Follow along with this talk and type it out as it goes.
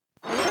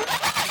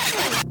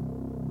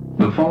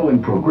The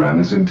following program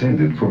is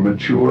intended for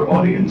mature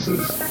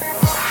audiences.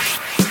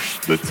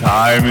 The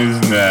time is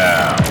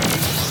now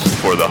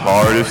for the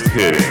hardest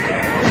hitting,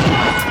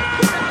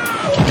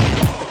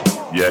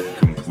 yet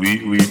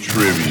completely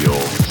trivial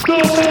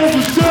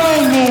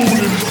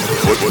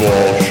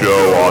football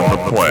show on the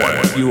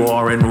planet. You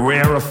are in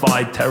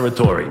rarefied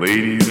territory.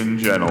 Ladies and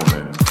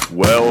gentlemen,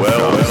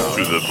 welcome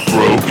to the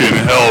Broken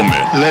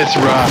Helmet. Let's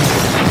rock.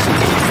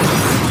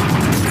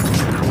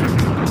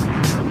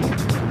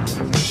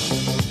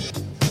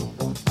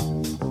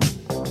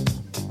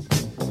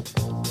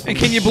 And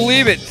can you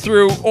believe it?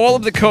 Through all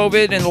of the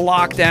COVID and the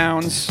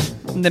lockdowns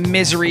and the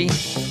misery,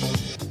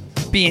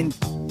 being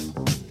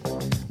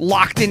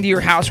locked into your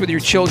house with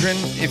your children,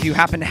 if you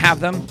happen to have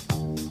them,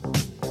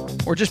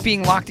 or just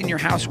being locked in your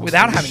house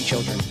without having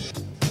children.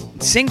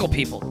 Single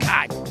people,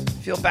 God,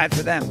 feel bad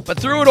for them. But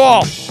through it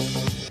all,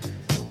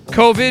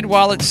 COVID,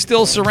 while it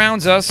still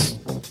surrounds us,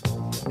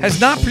 has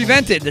not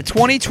prevented the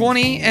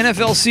 2020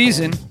 NFL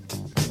season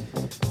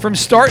from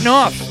starting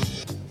off,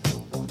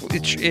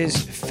 which is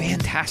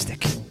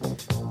fantastic.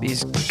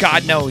 Because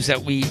God knows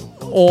that we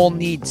all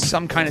need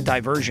some kind of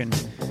diversion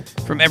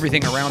from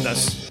everything around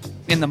us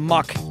in the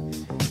muck,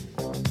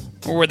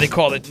 or what they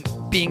call it,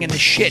 being in the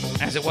shit,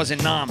 as it was in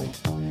Nam.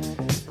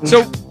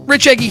 So,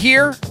 Rich Eggy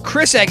here,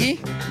 Chris Eggy,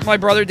 my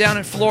brother down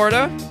in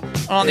Florida,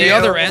 on the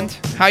other end.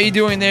 How you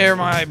doing there,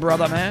 my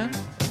brother, man?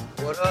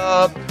 What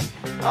up?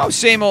 Oh,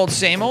 same old,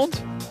 same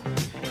old.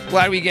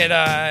 Glad we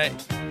get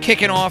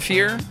kicking off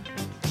here.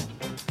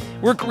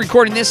 We're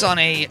recording this on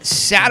a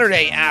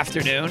Saturday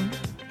afternoon,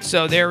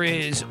 so there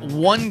is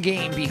one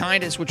game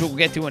behind us, which we'll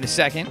get to in a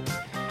second.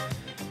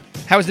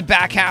 How was the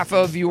back half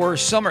of your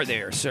summer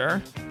there,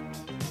 sir?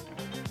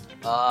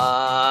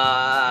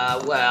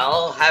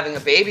 Well, having a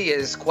baby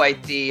is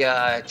quite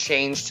the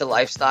change to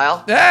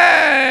lifestyle.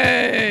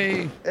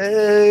 Hey!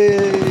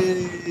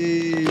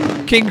 Hey!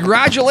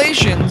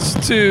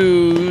 Congratulations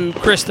to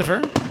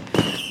Christopher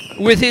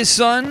with his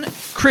son,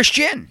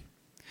 Christian.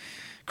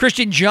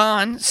 Christian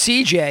John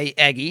C.J.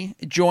 Eggy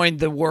joined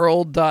the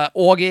world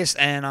August,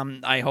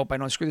 and I hope I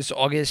don't screw this,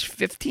 August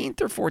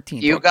 15th or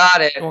 14th? You got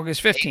it.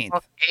 August 15th.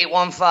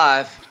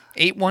 815.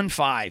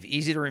 815.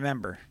 Easy to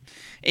remember.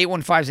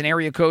 815 is an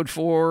area code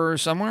for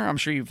somewhere. I'm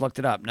sure you've looked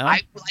it up, no? I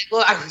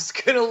was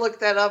going to look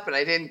that up, and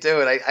I didn't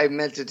do it. I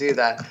meant to do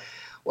that.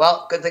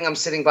 Well, good thing I'm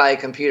sitting by a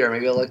computer.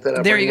 Maybe I'll look that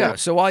up. There you go.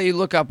 So while you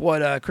look up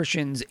what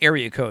Christian's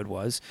area code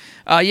was,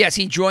 yes,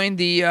 he joined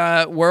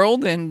the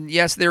world, and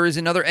yes, there is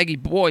another Eggy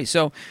boy.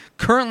 So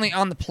currently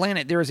on the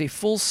planet, there is a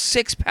full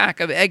 6-pack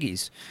of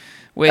Eggies,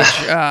 which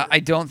I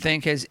don't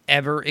think has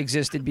ever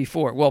existed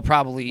before. Well,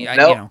 probably,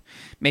 Nope.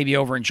 Maybe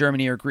over in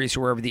Germany or Greece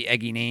or wherever the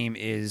Eggy name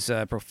is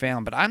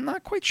profound, but I'm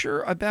not quite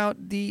sure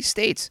about the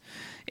States.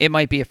 It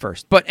might be a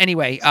first. But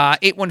anyway,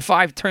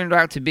 815 turned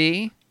out to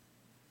be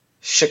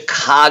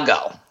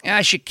Chicago.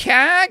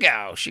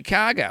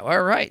 Chicago.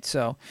 All right.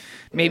 So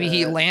maybe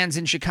he lands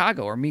in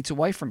Chicago or meets a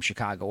wife from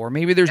Chicago, or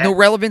maybe there's no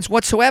relevance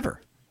whatsoever.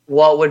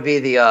 What would be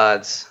the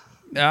odds?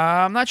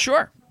 I'm not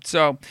sure.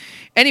 So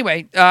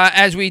anyway,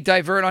 as we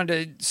divert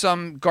onto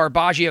some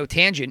Garbaggio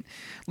tangent,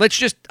 let's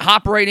just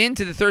hop right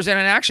into the Thursday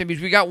night action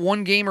because we got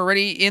one game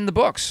already in the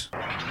books.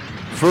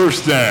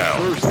 First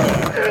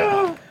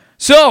down.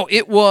 So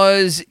it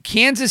was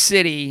Kansas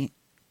City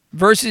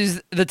versus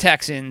the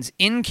Texans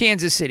in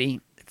Kansas City.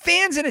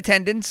 Fans in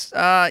attendance,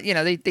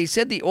 they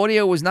said the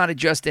audio was not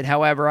adjusted.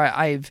 However,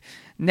 I've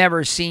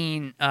never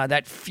seen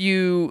that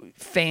few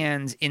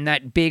fans in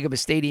that big of a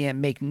stadium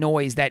make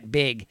noise that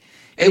big.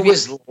 It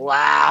was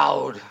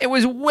loud. It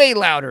was way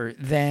louder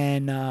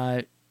than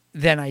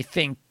I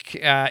think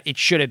it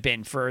should have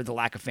been for the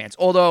lack of fans.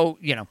 Although,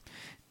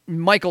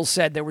 Michael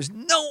said there was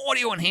no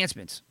audio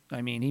enhancements.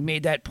 I mean, he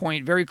made that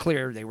point very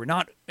clear. They were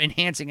not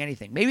enhancing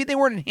anything. Maybe they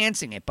weren't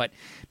enhancing it, but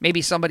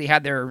maybe somebody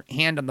had their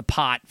hand on the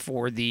pot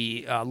for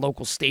the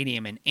local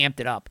stadium and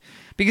amped it up.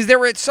 Because there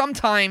were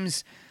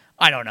sometimes,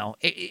 I don't know,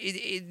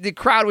 the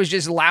crowd was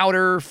just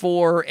louder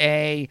for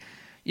a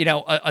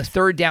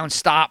third down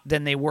stop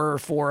than they were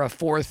for a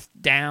fourth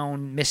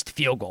down missed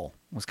field goal.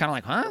 It was kind of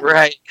like, huh?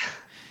 Right.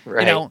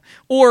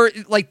 Or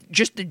like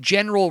just the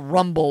general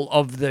rumble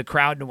of the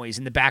crowd noise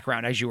in the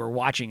background as you were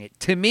watching it,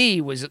 to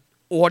me was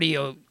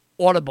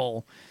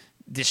audible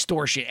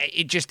distortion.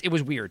 It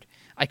was weird.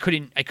 I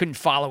couldn't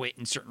follow it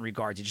in certain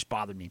regards. It just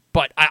bothered me.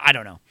 But I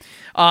don't know.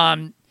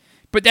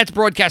 But that's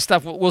broadcast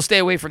stuff. We'll stay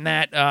away from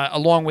that,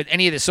 along with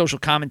any of the social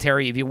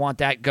commentary. If you want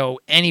that, go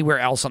anywhere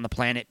else on the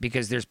planet,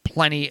 because there's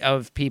plenty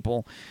of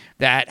people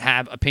that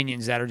have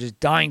opinions that are just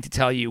dying to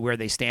tell you where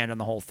they stand on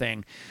the whole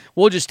thing.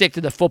 We'll just stick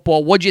to the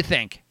football. What'd you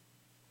think?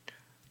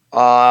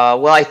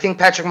 Well, I think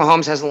Patrick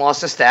Mahomes hasn't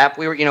lost a step.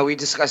 We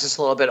discussed this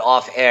a little bit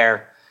off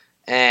air,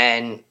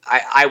 and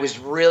I was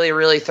really,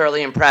 really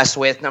thoroughly impressed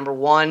with, number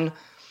one,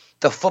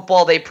 the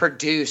football they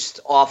produced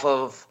off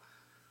of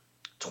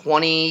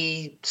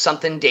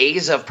 20-something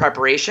days of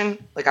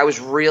preparation. Like, I was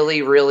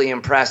really, really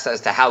impressed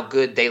as to how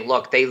good they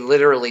looked. They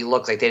literally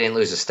looked like they didn't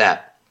lose a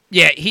step.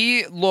 Yeah,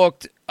 he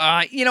looked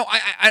I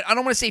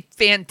don't want to say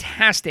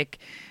fantastic,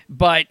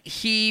 but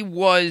he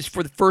was,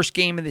 for the first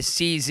game of the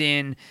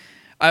season,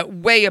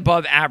 way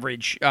above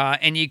average.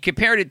 And you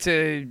compared it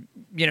to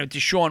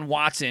Deshaun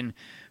Watson,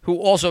 who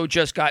also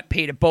just got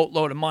paid a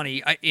boatload of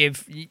money.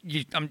 If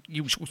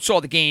you saw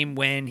the game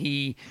when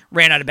he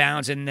ran out of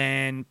bounds and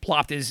then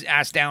plopped his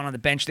ass down on the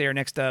bench there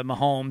next to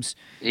Mahomes.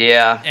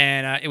 Yeah.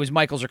 And it was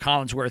Michaels or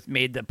Collinsworth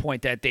made the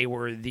point that they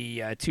were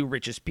the two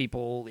richest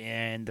people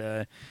in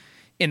the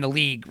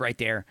league right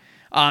there.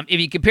 If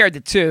you compared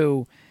the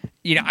two,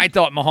 I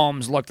thought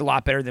Mahomes looked a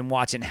lot better than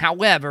Watson.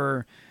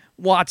 However,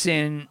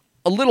 Watson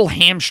a little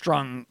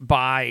hamstrung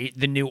by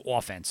the new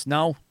offense.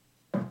 No?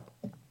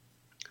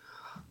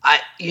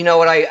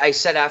 What I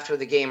said after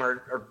the game,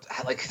 or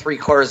like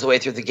 3/4 of the way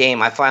through the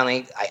game, I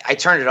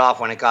turned it off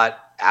when it got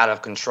out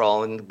of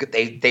control, and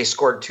they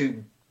scored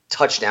 2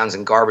 touchdowns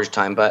in garbage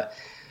time. But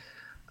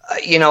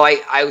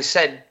I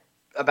said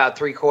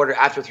about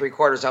after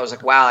 3/4, I was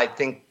like, wow, I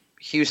think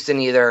Houston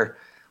either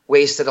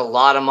wasted a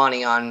lot of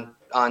money on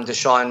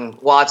Deshaun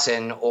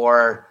Watson,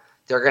 or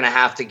they're going to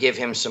have to give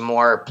him some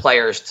more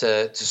players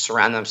to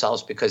surround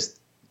themselves, because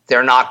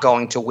they're not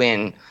going to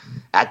win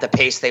at the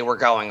pace they were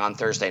going on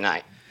Thursday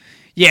night.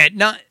 Yeah,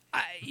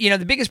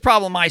 the biggest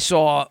problem I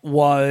saw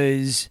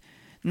was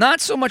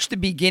not so much the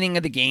beginning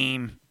of the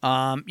game.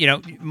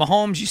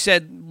 Mahomes, you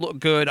said, looked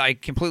good. I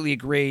completely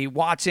agree.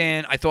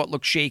 Watson, I thought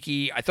looked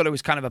shaky. I thought it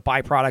was kind of a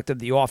byproduct of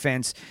the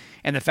offense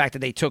and the fact that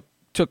they took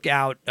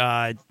out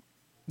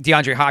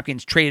DeAndre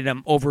Hopkins, traded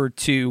him over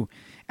to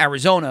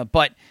Arizona.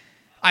 But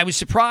I was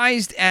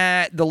surprised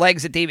at the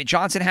legs that David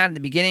Johnson had in the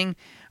beginning.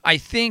 I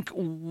think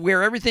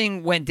where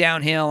everything went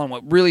downhill and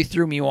what really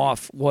threw me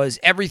off was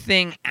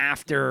everything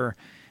after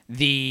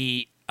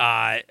the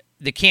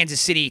Kansas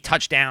City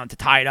touchdown to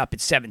tie it up at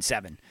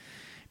 7-7,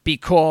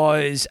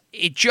 because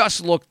it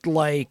just looked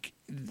like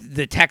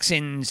the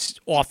Texans'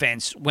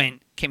 offense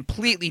went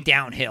completely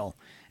downhill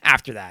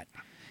after that.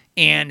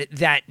 And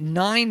that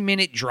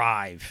 9-minute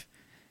drive,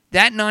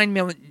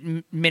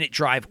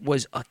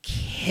 was a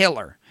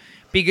killer,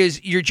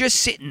 because you're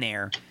just sitting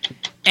there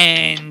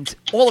and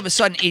all of a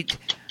sudden it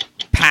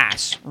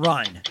pass,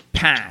 run,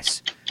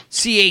 pass,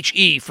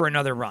 CHE for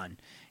another run.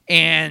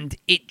 And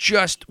it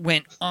just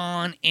went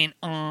on and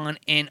on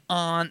and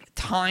on,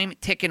 time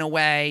ticking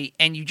away.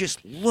 And you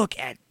just look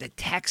at the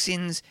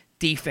Texans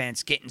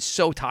defense getting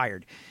so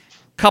tired.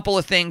 Couple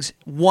of things.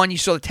 One, you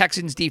saw the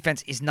Texans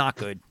defense is not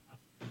good.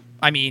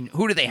 I mean,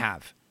 who do they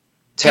have?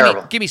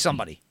 Terrible. Give me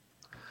somebody.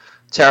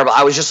 Terrible.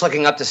 I was just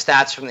looking up the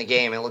stats from the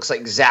game. It looks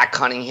like Zach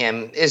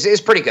Cunningham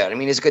is pretty good. I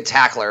mean, he's a good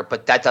tackler,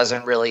 but that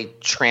doesn't really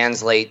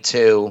translate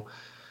to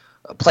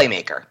a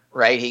playmaker,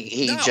 right?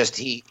 He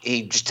just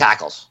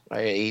tackles.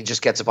 Right? He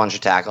just gets a bunch of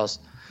tackles.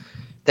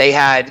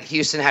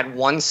 Houston had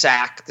 1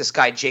 sack. This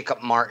guy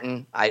Jacob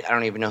Martin. I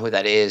don't even know who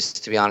that is,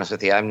 to be honest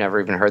with you. I've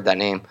never even heard that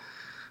name.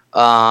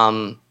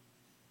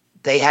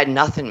 They had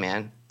nothing,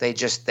 man. They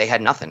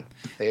had nothing.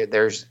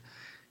 There's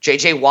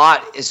J.J.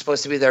 Watt is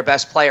supposed to be their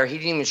best player. He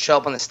didn't even show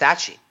up on the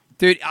stat sheet.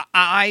 Dude,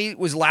 I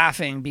was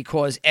laughing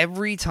because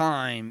every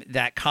time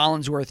that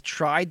Collinsworth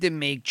tried to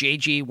make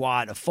J.J.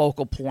 Watt a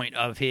focal point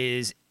of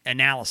his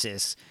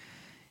analysis,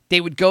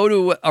 they would go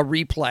to a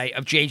replay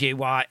of J.J.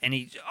 Watt, and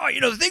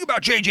the thing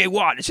about J.J.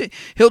 Watt is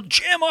he'll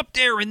jam up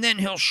there and then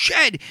he'll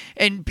shed,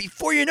 and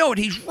before you know it,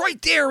 he's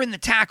right there in the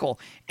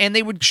tackle. And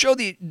they would show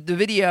the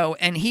video,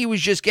 and he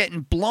was just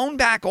getting blown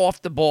back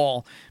off the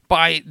ball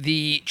by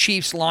the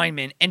Chiefs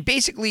lineman and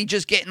basically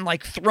just getting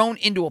thrown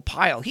into a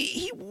pile.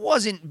 He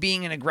wasn't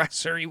being an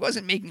aggressor. He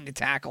wasn't making the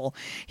tackle.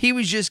 He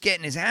was just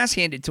getting his ass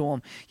handed to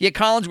him. Yet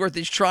Collinsworth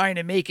is trying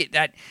to make it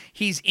that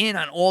he's in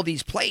on all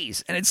these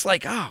plays. And it's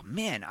like, oh,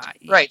 man.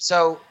 Right.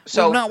 So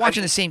we're not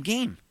watching the same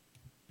game.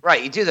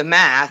 Right. You do the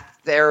math.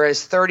 There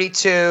is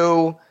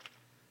 32,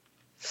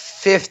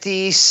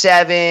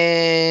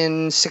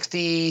 57,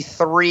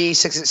 63,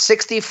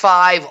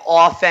 65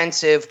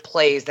 offensive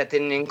plays that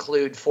didn't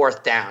include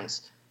 4th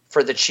downs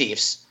for the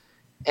Chiefs.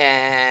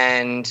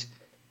 And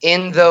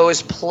in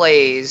those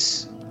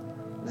plays,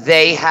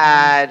 they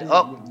had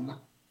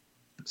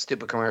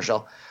stupid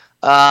commercial.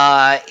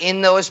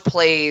 In those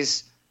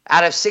plays,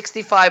 out of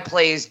 65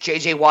 plays,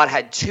 J.J. Watt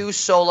had 2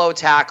 solo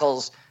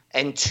tackles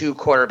and 2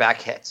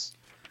 quarterback hits.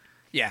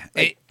 Yeah,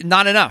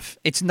 not enough.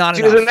 It's not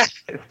enough.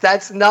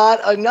 That's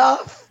not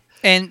enough.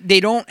 And they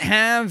don't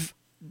have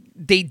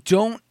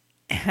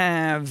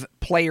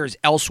players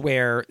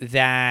elsewhere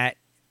that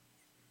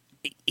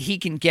he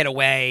can get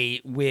away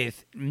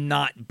with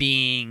not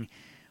being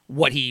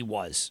what he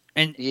was.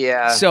 And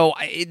so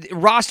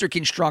roster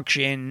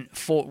construction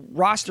for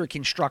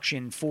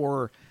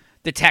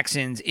the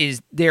Texans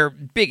is their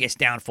biggest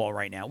downfall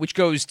right now, which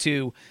goes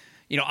to,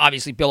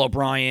 obviously Bill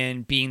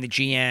O'Brien being the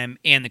GM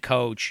and the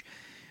coach.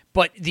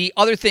 But the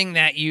other thing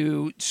that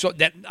you saw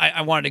that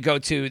I wanted to go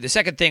to, the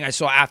second thing I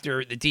saw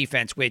after the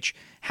defense, which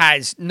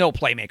has no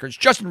playmakers,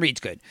 Justin Reed's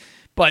good,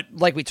 but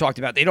like we talked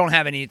about, they don't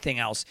have anything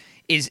else,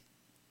 is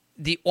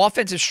the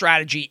offensive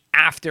strategy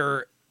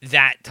after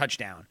that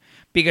touchdown.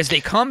 Because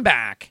they come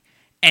back,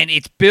 and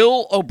it's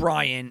Bill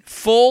O'Brien,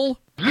 full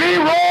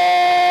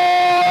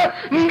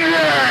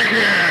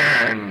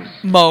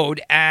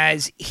mode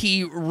as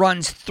he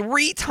runs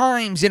 3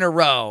 times in a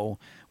row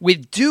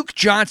with Duke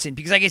Johnson,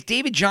 because I guess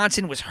David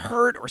Johnson was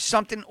hurt or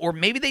something, or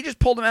maybe they just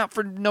pulled him out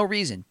for no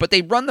reason. But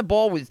they run the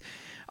ball with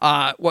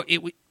at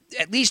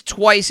least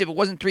twice, if it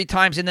wasn't 3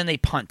 times, and then they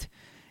punt.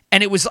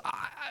 And it was,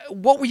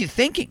 what were you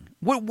thinking?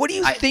 What do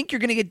you think you're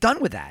going to get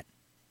done with that?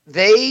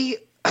 They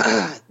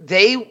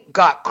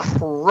got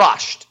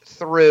crushed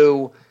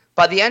through.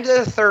 By the end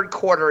of the third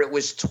quarter, it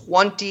was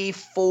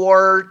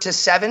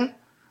 24-7,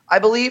 I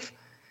believe.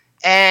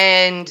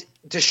 And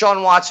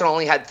Deshaun Watson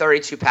only had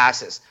 32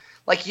 passes.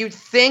 Like, you'd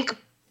think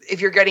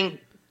if you're getting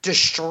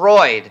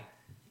destroyed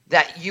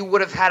that you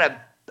would have had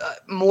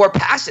more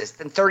passes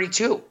than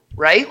 32,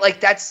 right?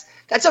 Like, that's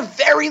a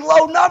very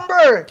low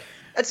number.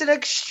 That's an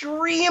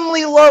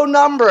extremely low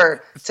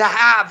number to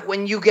have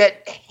when you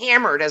get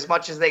hammered as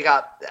bad as they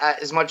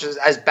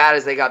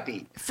got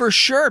beat. For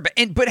sure,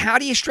 but how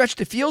do you stretch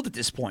the field at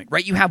this point,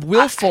 right? You have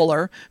Will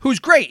Fuller, who's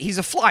great. He's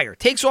a flyer,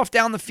 takes off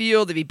down the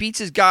field. If he beats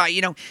his guy,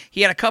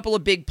 he had a couple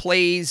of big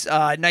plays.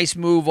 Nice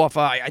move off.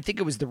 I think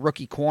it was the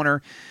rookie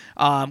corner,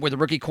 where the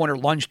rookie corner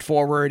lunged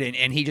forward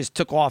and he just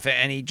took off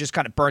and he just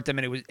kind of burnt him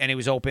and it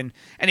was open.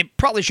 And it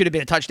probably should have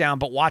been a touchdown,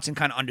 but Watson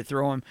kind of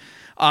underthrew him.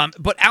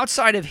 But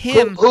outside of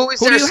him, who is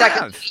their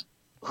second?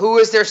 Who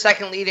is their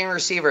second leading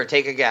receiver?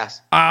 Take a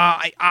guess.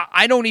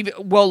 I don't even.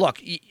 Well, look,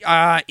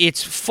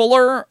 it's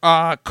Fuller,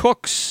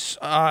 Cooks,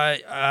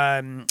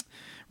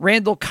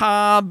 Randall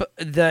Cobb,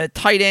 the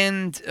tight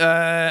end.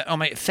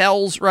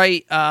 Fells,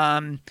 right?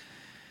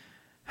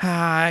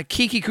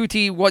 Kiki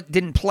Kuti,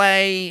 didn't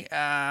play?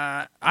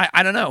 I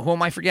don't know. Who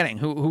am I forgetting?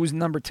 Who's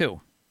number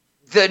 2?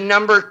 The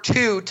number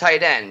 2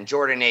 tight end,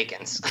 Jordan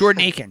Akins.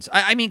 Jordan Akins.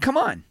 I mean, come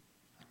on.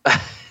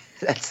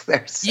 That's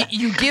their second.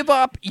 You give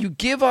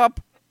up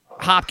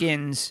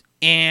Hopkins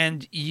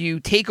and you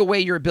take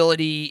away your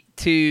ability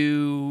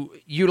to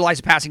utilize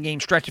the passing game,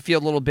 stretch the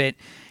field a little bit,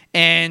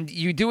 and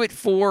you do it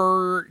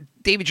for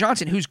David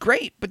Johnson, who's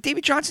great, but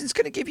David Johnson's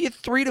going to give you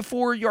 3 to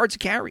 4 yards a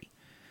carry.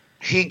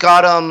 He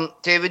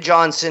got David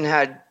Johnson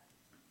had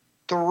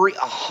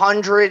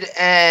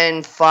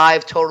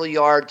 305 total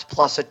yards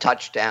plus a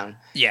touchdown.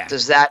 Yeah.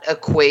 Does that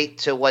equate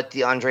to what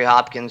DeAndre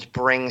Hopkins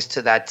brings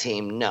to that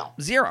team? No.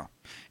 0.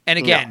 And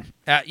again,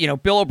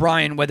 Bill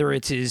O'Brien, whether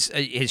it's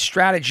his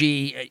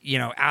strategy,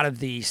 out of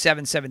the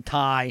 7-7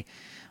 tie,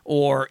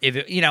 or if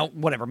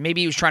whatever,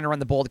 maybe he was trying to run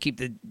the ball to keep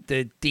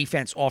the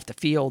defense off the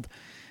field,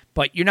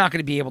 but you're not going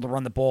to be able to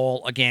run the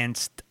ball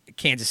against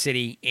Kansas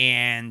City.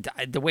 And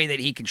the way that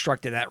he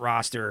constructed that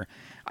roster,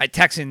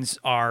 Texans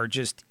are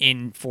just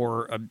in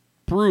for a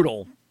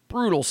brutal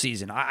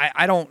season.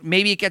 I don't.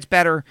 Maybe it gets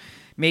better.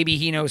 Maybe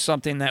he knows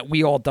something that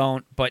we all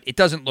don't, but it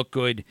doesn't look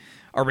good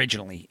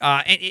originally.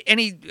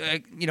 Any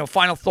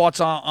final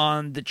thoughts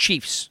on the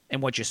Chiefs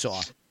and what you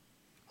saw?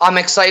 I'm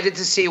excited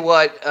to see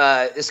what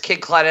this kid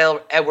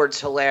Clyde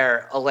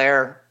Edwards-Helaire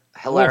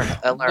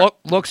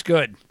looks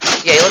good.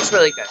 Yeah, he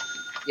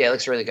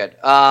looks really good.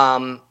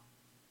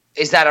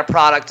 Is that a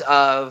product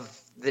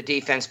of the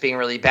defense being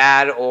really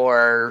bad,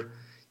 or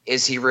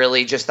is he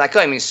really just that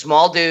good? I mean,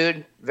 small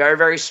dude, very,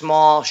 very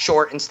small,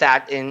 short in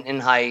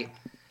height.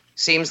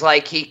 Seems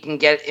like he can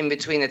get in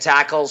between the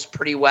tackles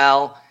pretty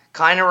well.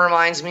 Kind of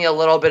reminds me a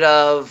little bit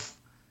of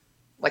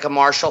like a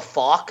Marshall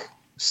Faulk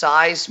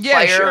size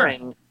player. Sure.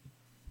 And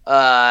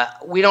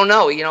we don't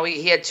know.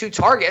 He had 2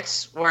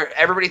 targets where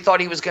everybody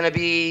thought he was going to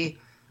be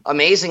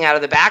amazing out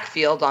of the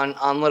backfield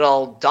on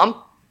little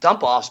dump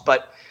offs,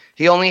 but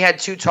he only had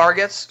 2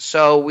 targets.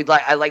 So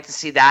I'd like to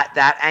see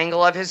that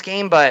angle of his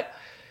game. But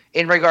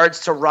in regards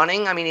to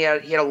running, I mean, he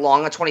had a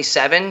long of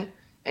 27.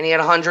 And he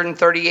had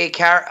 138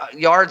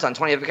 yards on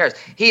 25 carries.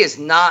 He is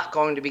not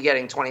going to be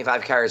getting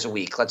 25 carries a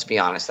week. Let's be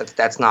honest.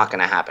 That's not going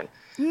to happen.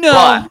 No,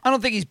 I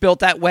don't think he's built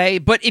that way.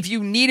 But if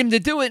you need him to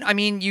do it, I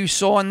mean, you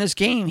saw in this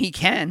game he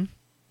can.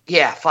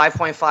 Yeah,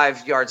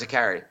 5.5 yards a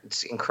carry.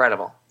 It's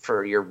incredible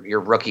for your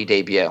rookie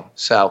debut.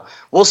 So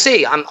we'll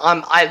see.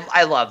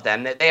 I love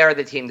them. They are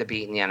the team to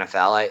beat in the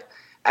NFL.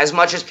 As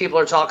much as people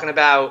are talking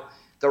about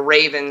the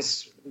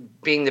Ravens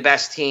being the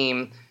best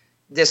team,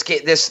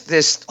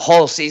 this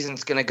whole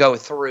season's going to go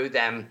through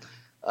them.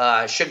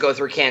 Should go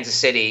through Kansas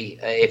City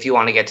if you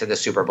want to get to the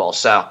Super Bowl.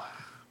 So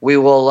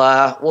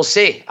we'll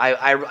see.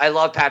 I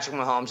love Patrick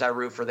Mahomes. I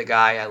root for the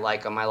guy. I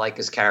like him. I like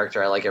his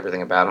character. I like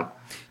everything about him.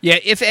 Yeah,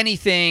 if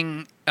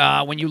anything,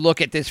 when you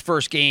look at this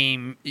first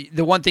game,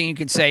 the one thing you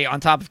can say on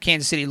top of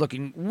Kansas City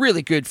looking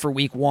really good for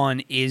Week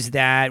 1 is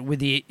that with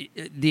the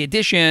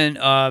addition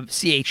of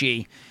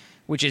CHE,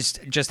 which is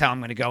just how I'm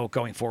going to go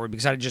going forward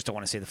because I just don't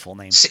want to say the full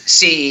name.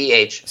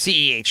 CEH.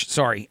 CEH,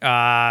 sorry.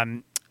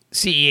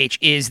 CEH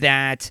is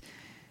that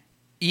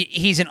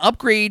he's an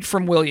upgrade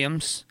from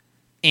Williams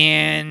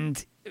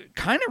and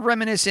kind of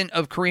reminiscent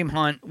of Kareem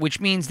Hunt, which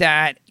means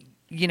that,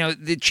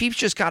 the Chiefs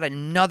just got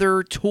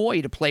another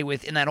toy to play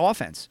with in that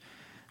offense,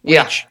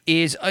 which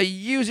is a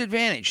huge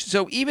advantage.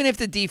 So even if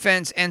the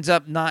defense ends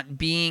up not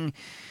being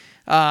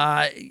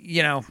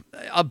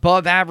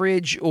above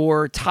average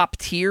or top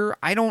tier.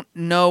 I don't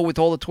know with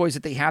all the toys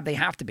that they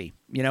have to be,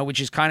 which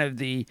is kind of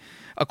the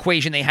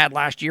equation they had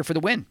last year for the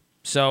win.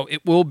 So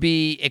it will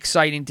be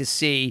exciting to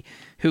see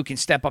who can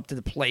step up to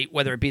the plate,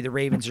 whether it be the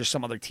Ravens or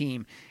some other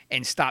team,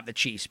 and stop the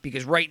Chiefs.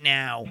 Because right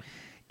now,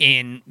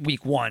 in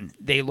week 1,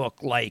 they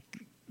look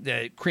like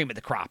the cream of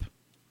the crop.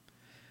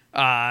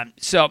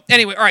 So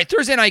anyway, all right,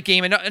 Thursday night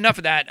game. Enough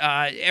of that.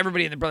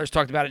 Everybody and the brothers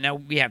talked about it. Now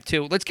we have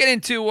 2. Let's get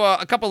into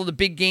a couple of the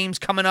big games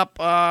coming up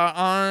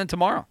on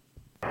tomorrow.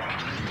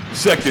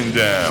 Second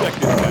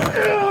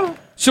down.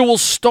 So we'll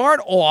start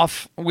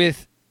off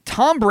with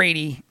Tom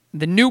Brady,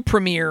 the new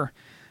premier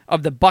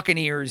of the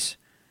Buccaneers,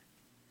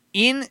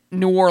 in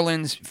New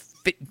Orleans,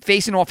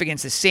 facing off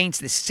against the Saints.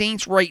 The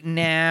Saints right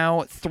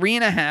now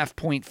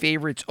 3.5-point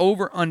favorites,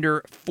 over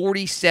under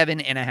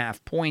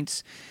 47.5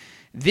 points.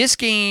 This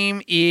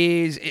game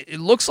it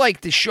looks like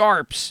the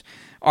sharps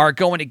are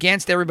going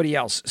against everybody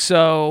else.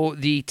 So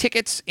the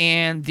tickets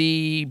and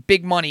the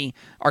big money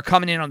are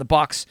coming in on the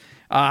Bucs.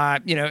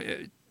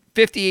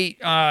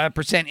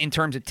 58% in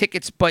terms of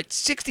tickets, but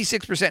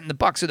 66% in the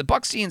Bucs. So the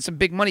Bucs seeing some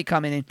big money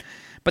coming in,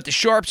 but the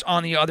sharps,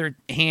 on the other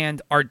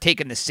hand, are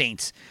taking the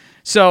Saints.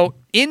 So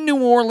in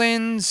New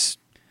Orleans,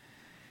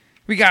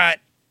 we got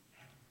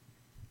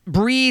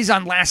Breeze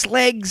on last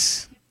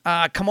legs.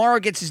 Kamara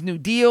gets his new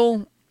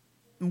deal.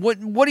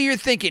 What are you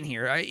thinking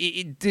here?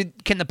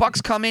 Can the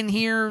Bucs come in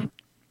here,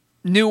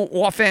 new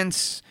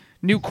offense,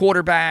 new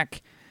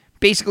quarterback,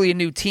 basically a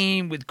new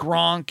team with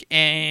Gronk,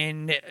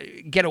 and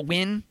get a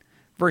win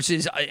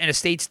versus a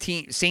Saints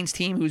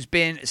team who's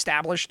been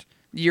established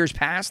years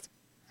past?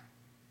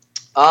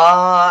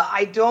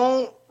 I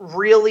don't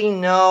really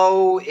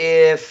know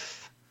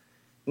if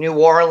New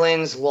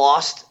Orleans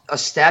lost a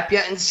step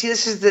yet. And see,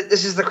 this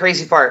is the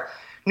crazy part.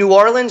 New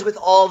Orleans, with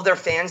all of their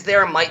fans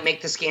there, might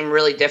make this game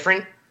really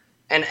different.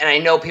 And I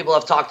know people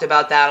have talked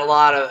about that a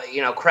lot of,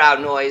 crowd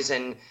noise,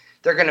 and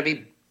they're going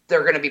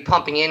to be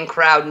pumping in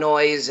crowd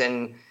noise,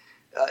 and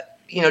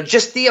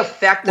just the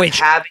effect of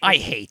having. I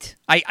hate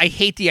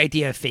the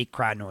idea of fake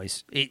crowd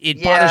noise.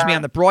 It bothers me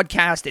on the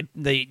broadcast.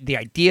 The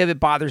idea of it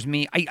bothers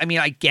me. I mean,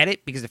 I get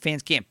it because the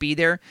fans can't be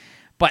there,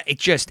 but it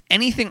just,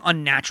 anything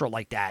unnatural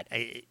like that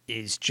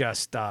is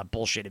just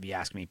bullshit, if you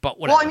ask me. But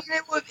whatever. Well, I mean,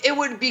 it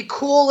would be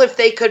cool if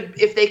they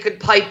could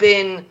pipe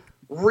in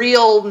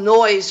real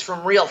noise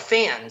from real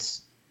fans.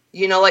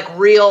 Like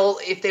real,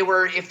 if they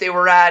were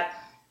at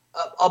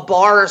a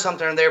bar or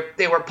something, and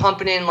they were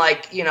pumping in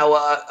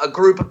a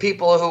group of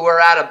people who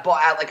were at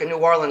like a New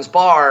Orleans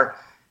bar,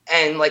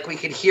 and like we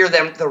could hear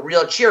the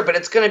real cheer, but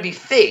it's going to be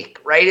fake,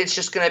 right? It's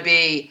just going to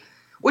be,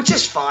 which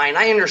is fine.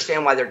 I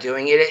understand why they're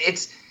doing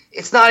it.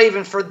 It's not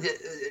even for the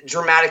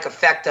dramatic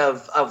effect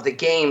of the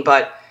game,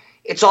 but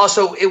it's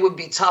also, it would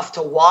be tough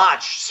to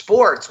watch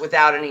sports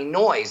without any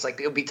noise.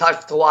 Like, it would be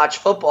tough to watch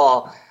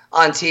football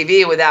on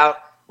TV without.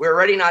 We're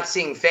already not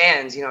seeing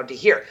fans, to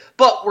hear.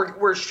 But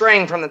we're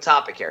straying from the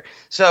topic here.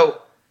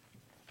 So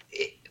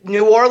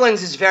New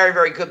Orleans is very,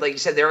 very good. Like you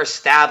said, they're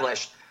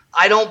established.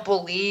 I don't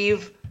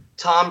believe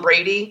Tom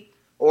Brady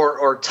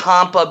or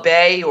Tampa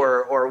Bay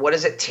or what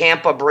is it,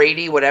 Tampa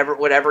Brady,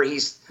 whatever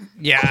he's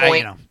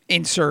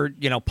insert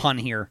pun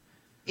here.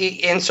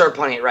 Insert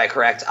pun here, right?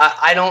 Correct.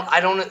 I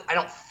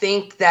don't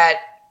think that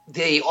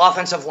the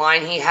offensive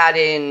line he had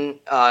in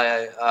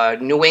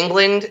New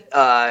England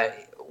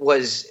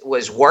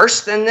was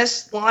worse than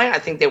this line. I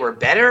think they were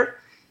better.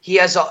 He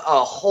has a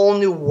whole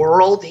new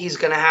world he's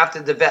going to have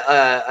to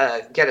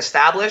get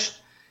established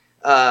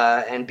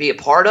and be a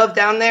part of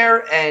down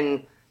there.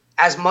 And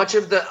as much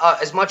as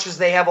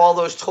they have all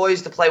those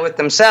toys to play with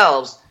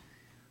themselves,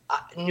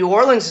 New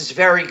Orleans is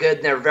very good,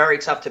 and they're very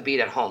tough to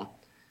beat at home.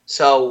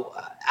 So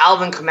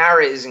Alvin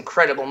Kamara is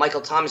incredible.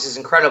 Michael Thomas is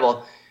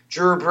incredible.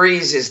 Drew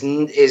Brees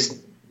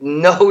is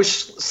no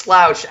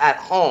slouch at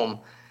home.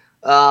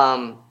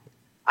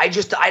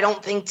 I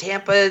don't think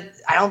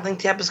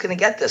Tampa's going to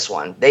get this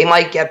one. They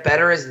might get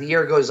better as the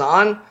year goes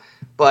on,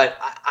 but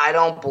I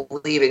don't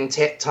believe in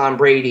Tom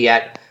Brady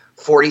at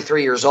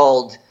 43 years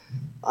old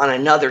on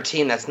another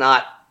team that's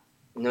not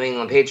New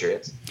England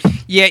Patriots.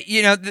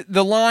 Yeah,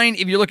 the line,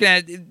 if you're looking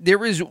at it,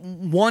 there is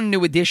one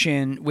new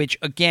addition, which,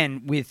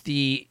 again, with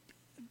a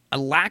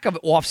lack of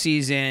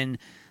offseason,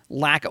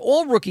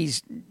 all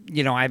rookies,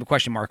 I have a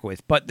question mark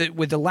with, but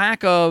with the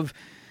lack of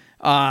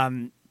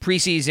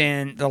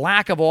preseason, the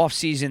lack of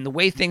offseason, the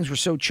way things were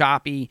so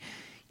choppy,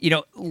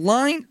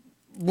 line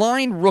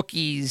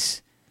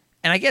rookies,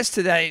 and I guess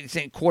to that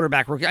extent,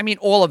 quarterback rookie, I mean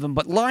all of them,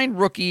 but line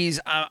rookies,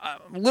 a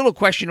little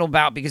questionable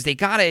about, because they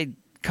got to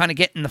kind of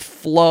get in the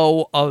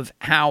flow of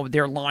how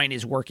their line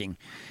is working.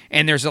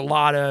 And there's a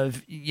lot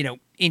of,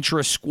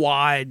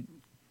 intra-squad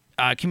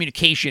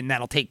communication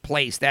that'll take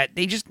place that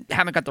they just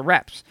haven't got the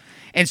reps.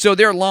 And so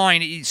their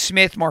line is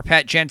Smith,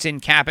 Marpet, Jensen,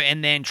 Kappa,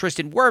 and then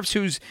Tristan Wirfs,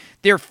 who's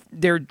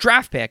their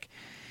draft pick.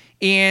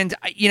 And,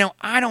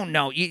 I don't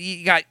know.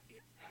 You got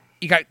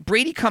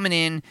Brady coming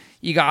in.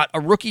 You got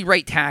a rookie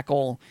right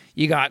tackle.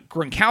 You got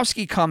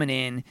Gronkowski coming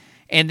in.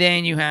 And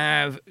then you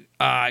have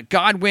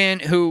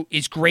Godwin, who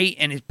is great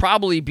and is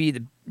probably be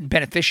the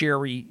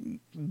beneficiary,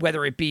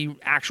 whether it be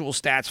actual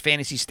stats,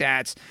 fantasy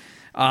stats,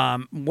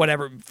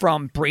 whatever,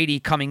 from Brady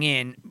coming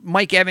in.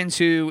 Mike Evans,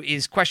 who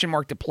is question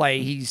mark to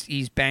play,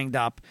 he's banged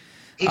up.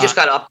 He just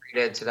got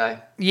upgraded today.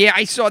 Yeah,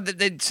 I saw that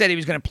they said he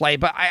was going to play,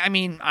 but I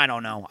mean, I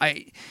don't know.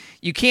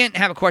 You can't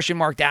have a question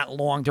mark that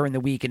long during the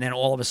week and then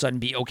all of a sudden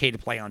be okay to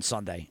play on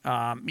Sunday.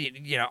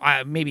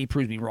 Maybe he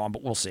proves me wrong,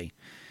 but we'll see.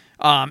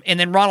 And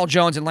then Ronald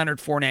Jones and Leonard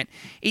Fournette.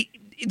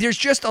 There's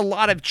just a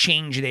lot of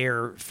change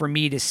there for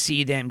me to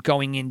see them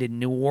going into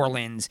New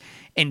Orleans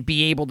and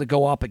be able to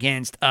go up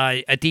against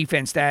a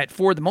defense that,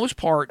 for the most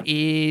part,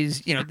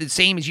 is the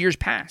same as years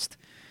past.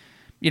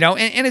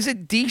 And is a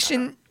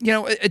decent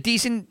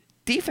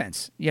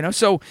defense.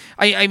 So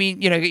I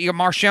mean, you got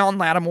Marshall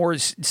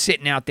Lattimore's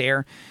sitting out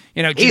there.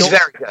 He's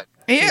very good.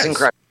 He's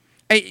incredible.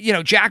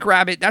 Jack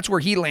Rabbit, that's where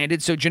he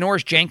landed. So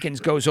Janoris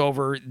Jenkins goes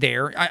over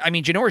there. I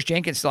mean, Janoris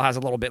Jenkins still has a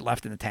little bit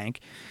left in the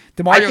tank.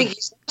 I think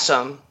he's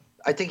awesome.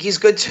 I think he's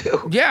good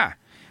too. Yeah.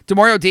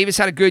 Demario Davis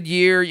had a good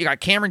year. You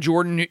got Cameron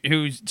Jordan,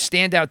 who's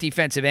standout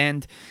defensive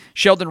end.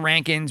 Sheldon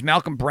Rankins,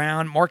 Malcolm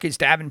Brown, Marcus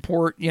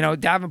Davenport.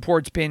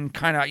 Davenport's been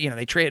kind of,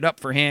 they traded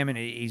up for him, and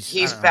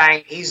he's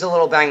banged. He's a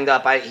little banged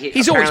up.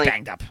 He's always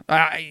banged up.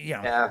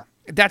 Yeah.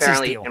 That's his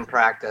deal. In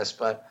practice,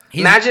 but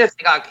imagine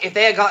if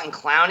they had gotten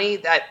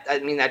Clowney,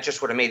 that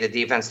just would have made the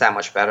defense that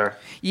much better.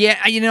 Yeah,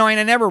 and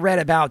I never read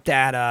about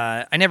that.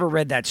 I never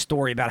read that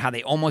story about how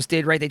they almost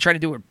did. Right, they tried to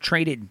do a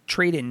trade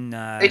in.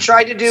 They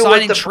tried to do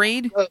sign and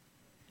trade.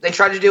 They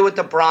tried to do what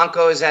the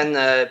Broncos and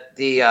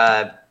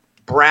the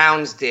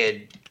Browns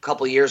did a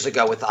couple years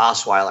ago with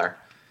Osweiler,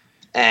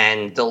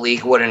 and the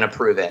league wouldn't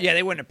approve it. Yeah,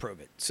 they wouldn't approve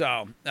it.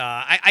 So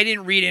I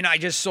didn't read it. I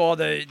just saw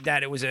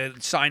that it was a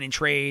sign and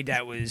trade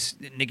that was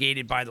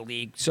negated by the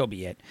league. So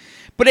be it.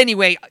 But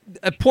anyway,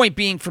 a point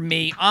being for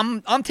me,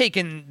 I'm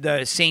taking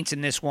the Saints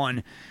in this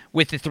one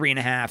with the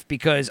 3.5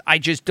 because I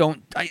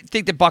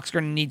think the Bucs are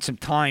going to need some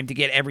time to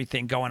get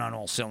everything going on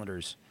all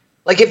cylinders.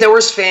 Like if there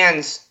was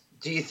fans,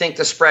 do you think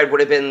the spread would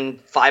have been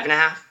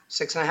 5.5,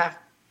 6.5?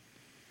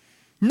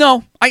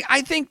 No,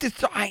 I think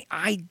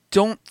I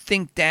don't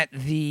think that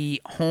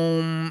the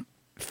home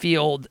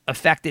field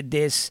affected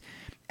this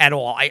at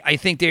all. I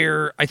think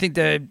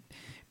the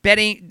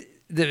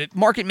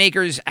market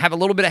makers have a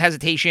little bit of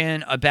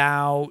hesitation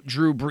about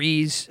Drew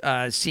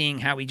Brees, seeing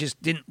how he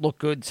just didn't look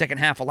good second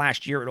half of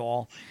last year at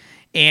all.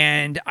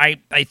 And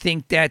I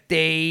think that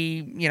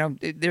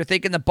they're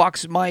thinking the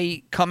Bucs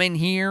might come in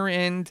here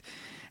and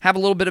have a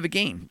little bit of a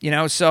game,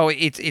 So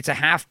it's a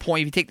half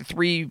point. If you take the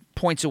 3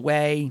 points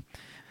away,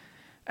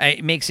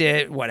 it makes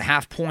it, a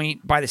half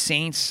point by the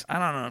Saints? I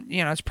don't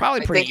know. It's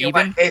probably pretty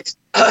even. It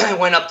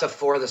went up to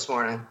 4 this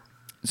morning.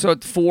 So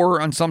it's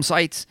 4 on some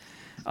sites.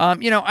 I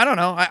don't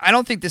know. I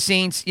don't think the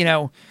Saints,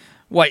 you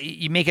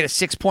make it a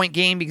 6-point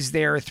game because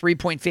they're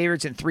 3-point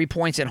favorites and 3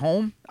 points at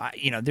home?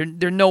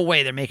 There's no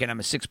way they're making them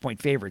a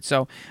 6-point favorite.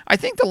 So I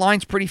think the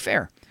line's pretty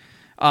fair.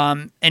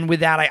 And with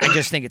that, I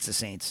just think it's the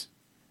Saints.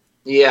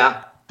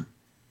 Yeah.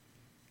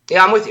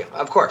 Yeah, I'm with you.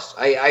 Of course.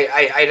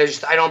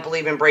 I don't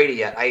believe in Brady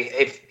yet.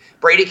 If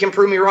Brady can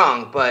prove me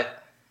wrong,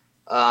 but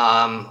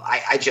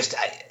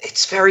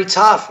it's very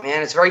tough,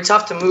 man. It's very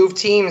tough to move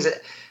teams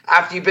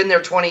after you've been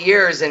there 20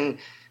 years and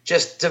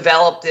just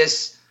develop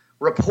this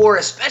rapport,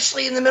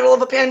 especially in the middle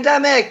of a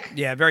pandemic.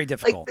 Yeah, very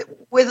difficult.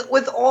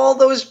 With all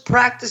those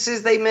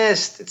practices they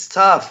missed, it's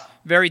tough.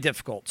 Very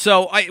difficult.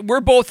 So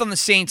we're both on the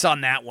Saints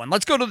on that one.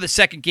 Let's go to the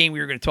second game we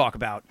were going to talk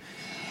about.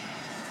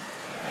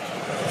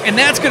 And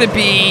that's going to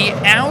be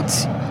out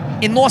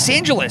in Los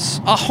Angeles,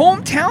 a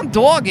hometown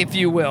dog, if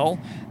you will.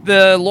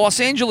 The Los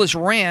Angeles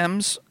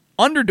Rams,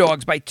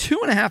 underdogs by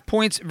 2.5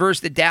 points versus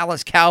the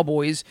Dallas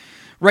Cowboys.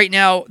 Right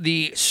now,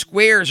 the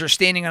Squares are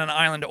standing on an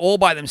island all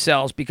by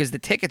themselves because the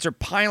tickets are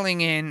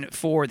piling in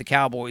for the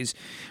Cowboys.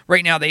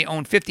 Right now, they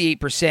own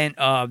 58%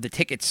 of the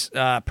tickets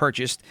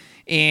purchased,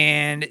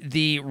 and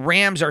the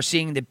Rams are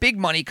seeing the big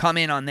money come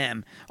in on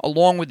them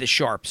along with the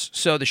Sharps.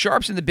 So the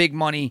Sharps and the big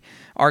money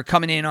are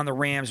coming in on the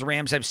Rams. The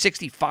Rams have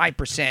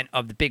 65%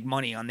 of the big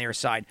money on their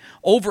side.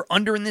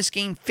 Over-under in this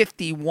game,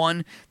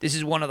 51. This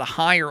is one of the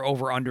higher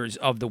over-unders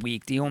of the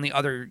week. The only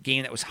other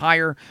game that was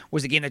higher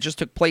was the game that just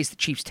took place, the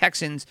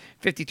Chiefs-Texans,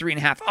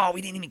 53.5. Oh,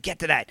 we didn't even get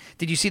to that.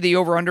 Did you see the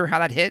over-under, how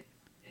that hit?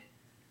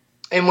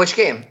 In which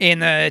game? In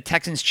the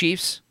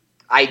Texans-Chiefs.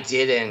 I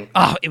didn't.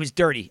 Oh, it was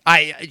dirty.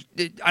 I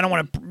don't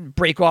want to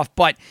break off,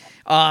 but...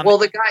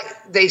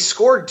 they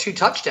scored 2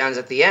 touchdowns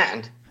at the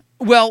end.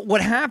 Well,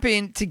 what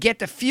happened to get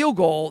the field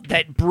goal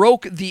that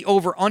broke the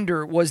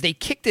over-under was they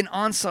kicked an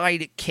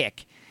onside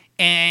kick,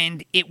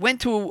 and it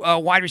went to a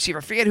wide receiver.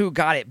 I forget who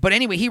got it. But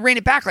anyway, he ran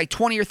it back like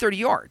 20 or 30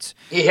 yards.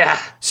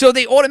 Yeah. So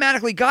they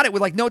automatically got it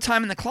with like no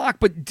time in the clock,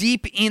 but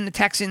deep in the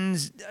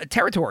Texans'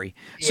 territory.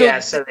 So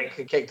they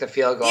could kick the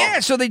field goal.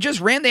 Yeah, so they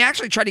just ran. They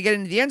actually tried to get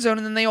into the end zone,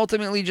 and then they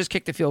ultimately just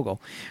kicked the field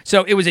goal.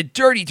 So it was a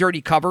dirty,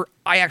 dirty cover.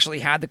 I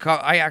actually had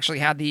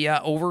the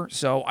over,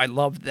 so I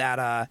loved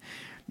that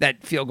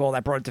field goal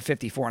that brought it to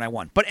 54, and I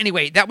won. But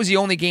anyway, that was the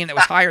only game that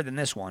was higher than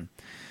this one.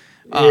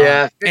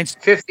 Yeah, And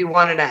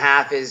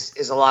 51.5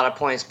 is a lot of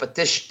points, but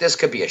this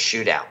could be a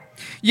shootout.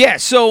 yeah,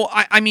 so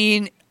I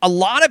mean, a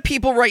lot of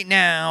people right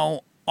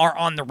now are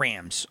on the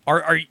Rams.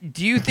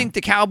 Do you think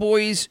the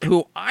Cowboys,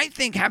 who I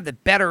think have the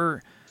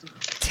better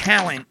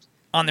talent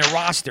on their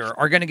roster,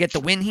 are going to get the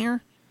win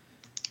here?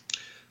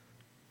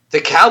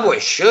 The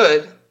Cowboys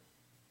should.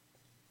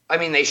 I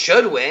mean, they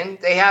should win.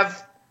 They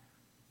have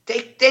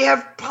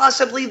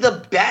possibly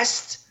the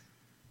best.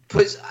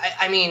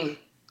 I mean,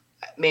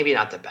 maybe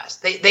not the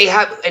best. They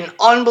have an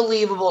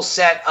unbelievable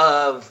set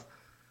of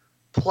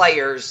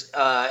players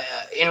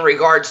in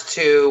regards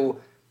to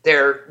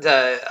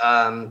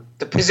the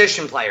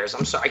position players.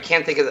 I'm sorry, I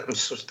can't think of it.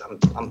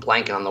 I'm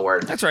blanking on the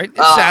word. That's right.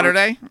 It's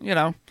Saturday. You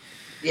know.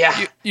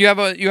 Yeah. You have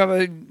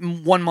a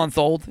 1 month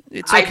old.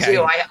 It's okay. I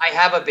do. I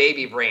have a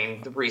baby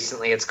brain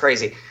recently. It's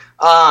crazy.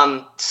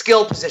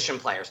 Skill position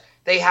players.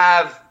 They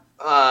have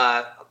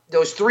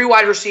those 3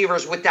 wide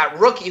receivers with that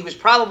rookie who's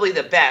probably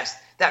the best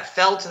that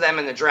fell to them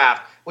in the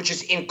draft, which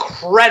is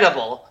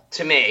incredible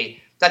to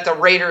me that the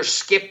Raiders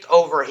skipped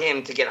over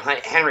him to get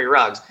Henry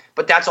Ruggs.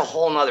 But that's a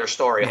whole nother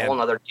story, a whole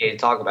nother day to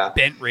talk about.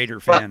 Bent Raider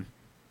fan.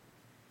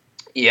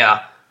 But,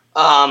 yeah.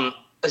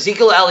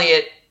 Ezekiel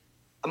Elliott,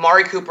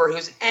 Amari Cooper,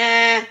 who's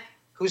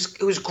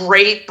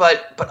great,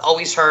 but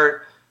always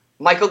hurt.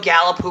 Michael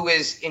Gallup, who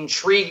is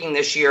intriguing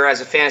this year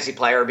as a fantasy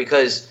player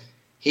because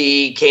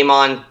he came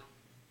on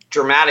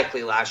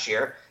dramatically last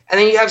year. And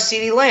then you have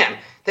CeeDee Lamb.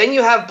 Then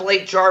you have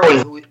Blake Jarwin,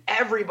 who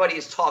everybody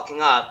is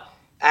talking up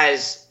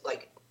as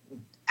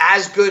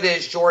good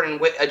as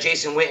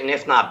Jason Witten,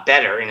 if not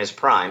better, in his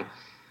prime.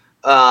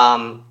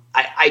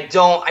 I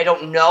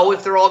don't know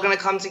if they're all going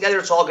to come together.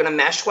 It's all going to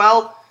mesh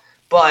well,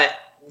 but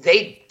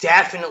they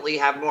definitely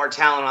have more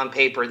talent on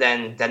paper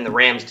than the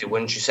Rams do,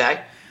 wouldn't you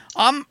say?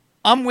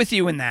 I'm with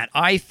you in that.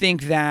 I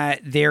think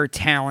that their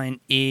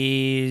talent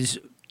is,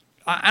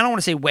 I don't want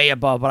to say way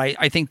above, but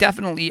I think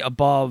definitely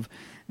above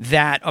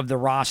that of the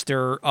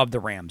roster of the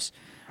Rams.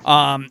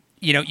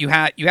 You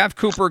have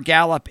Cooper,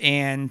 Gallup,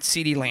 and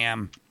CeeDee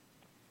Lamb.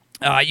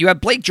 You have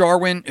Blake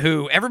Jarwin,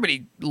 who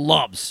everybody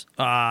loves,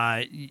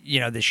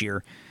 this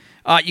year.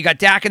 You got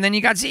Dak, and then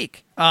you got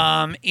Zeke.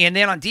 And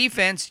then on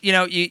defense,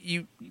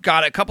 you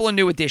got a couple of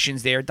new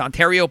additions there.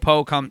 Dontario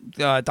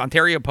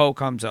Poe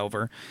comes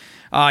over.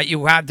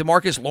 You have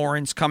DeMarcus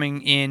Lawrence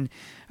coming in.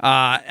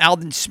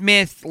 Aldon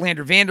Smith,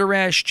 Lander Vander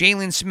Esch,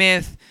 Jalen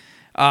Smith,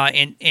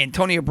 and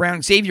Antonio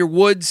Brown, Xavier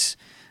Woods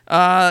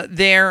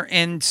there,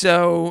 and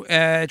so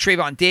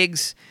Trayvon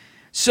Diggs.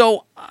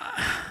 So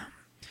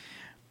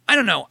I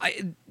don't know.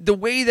 The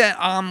way that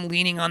I'm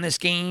leaning on this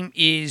game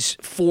is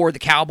for the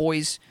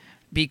Cowboys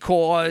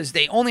because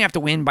they only have to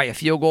win by a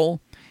field goal,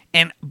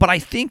 but I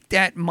think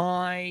that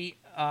my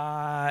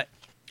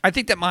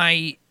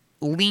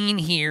lean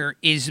here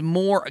is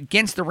more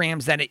against the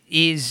Rams than it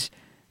is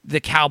the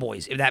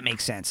Cowboys, if that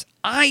makes sense.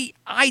 I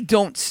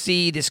don't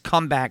see this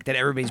comeback that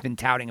everybody's been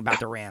touting about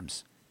the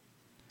Rams.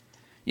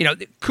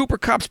 Cooper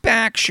Kupp's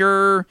back,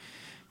 sure.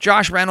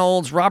 Josh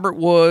Reynolds, Robert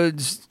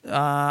Woods.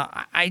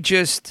 I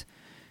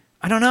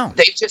don't know.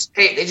 They just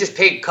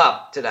paid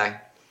Kupp today.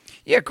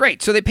 Yeah,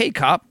 great. So they paid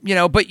Kupp,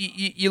 but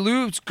you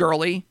lose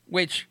Gurley,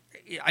 which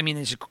I mean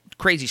is a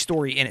crazy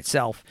story in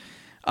itself.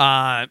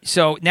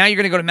 So now you're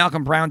going to go to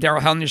Malcolm Brown, Darrell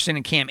Henderson,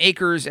 and Cam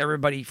Akers.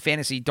 Everybody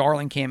fantasy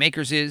darling Cam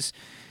Akers is.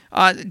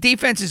 The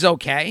defense is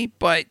okay,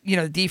 but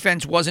the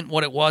defense wasn't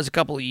what it was a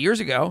couple of years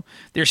ago.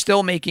 They're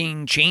still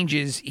making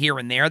changes here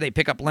and there. They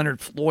pick up Leonard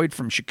Floyd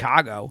from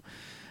Chicago.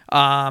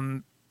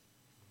 Jalen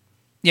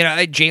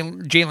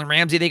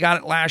Ramsey, they got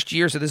it last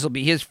year, so this will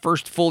be his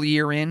first full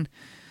year in.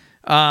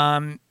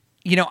 I'm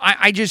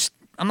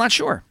not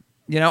sure.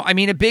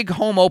 A big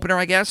home opener,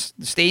 I guess.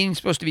 The stadium's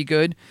supposed to be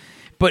good.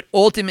 But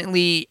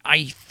ultimately,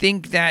 I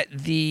think that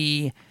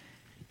the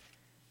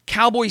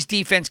Cowboys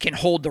defense can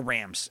hold the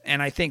Rams.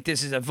 And I think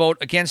this is a vote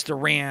against the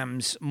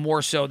Rams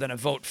more so than a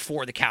vote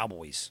for the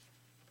Cowboys.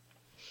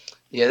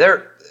 Yeah,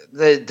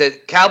 the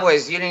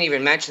Cowboys, you didn't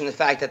even mention the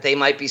fact that they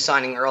might be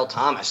signing Earl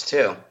Thomas,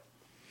 too.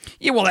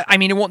 Yeah, well, I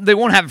mean, they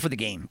won't have it for the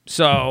game.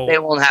 So they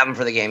won't have him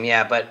for the game,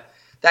 yeah. But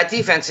that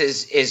defense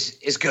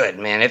is good,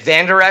 man. If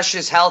Vander Esch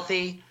is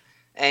healthy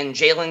and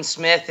Jalen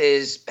Smith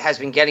has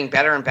been getting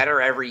better and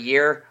better every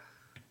year,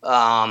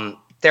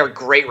 they're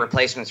great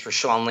replacements for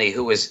Sean Lee,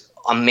 who was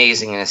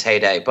amazing in his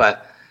heyday.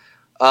 But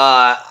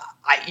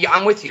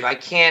I'm with you.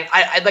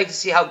 I'd like to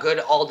see how good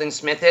Aldon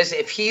Smith is.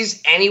 If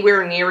he's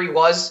anywhere near he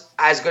was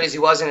as good as he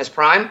was in his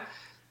prime,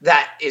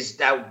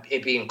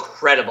 it'd be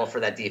incredible for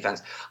that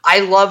defense. I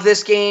love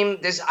this game.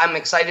 I'm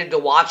excited to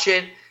watch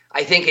it.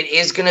 I think it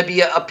is going to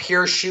be a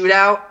pure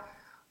shootout.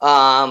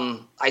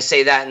 I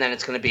say that, and then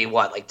it's going to be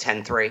like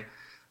 10-3.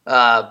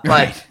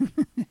 But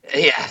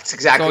yeah, it's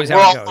exactly.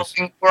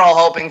 We're all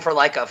hoping for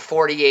like a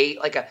 48,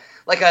 like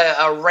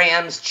a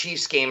Rams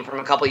Chiefs game from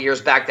a couple of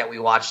years back that we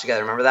watched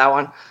together. Remember that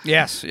one?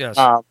 Yes.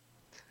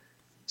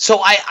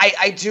 So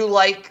I do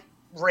like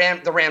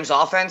the Rams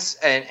offense,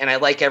 and I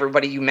like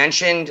everybody you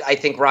mentioned. I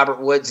think Robert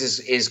Woods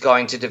is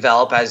going to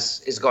develop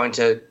is going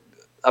to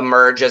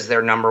emerge as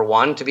their number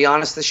one, to be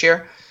honest, this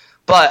year.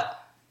 But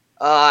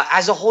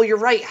as a whole, you're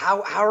right.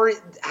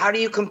 How do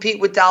you compete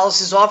with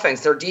Dallas's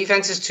offense? Their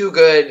defense is too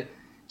good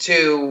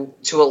to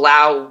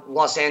allow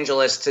Los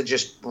Angeles to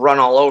just run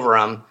all over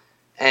them,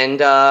 and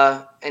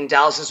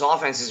Dallas's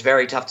offense is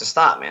very tough to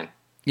stop, man.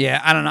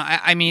 Yeah, I don't know.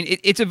 I mean,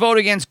 it's a vote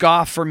against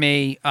Goff for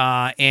me,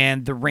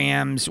 and the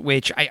Rams,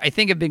 which I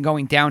think have been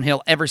going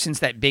downhill ever since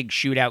that big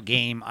shootout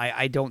game.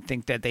 I don't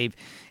think that they've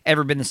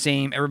ever been the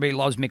same. Everybody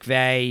loves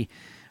McVay,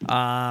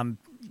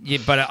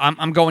 but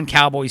I'm going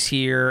Cowboys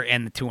here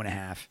and the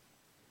 2.5.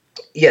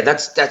 Yeah,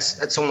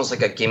 that's almost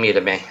like a gimme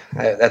to me.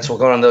 That's what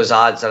going on those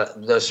odds,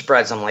 those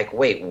spreads. I'm like,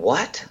 wait,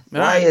 what?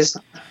 Why is?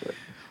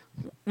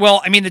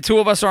 Well, I mean, the two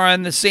of us are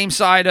on the same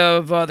side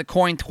of the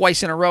coin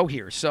twice in a row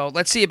here. So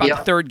let's see about the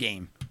third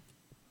game.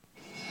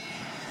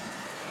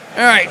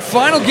 All right,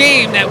 final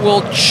game that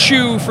will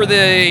chew for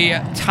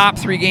the top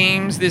 3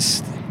 games.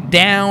 This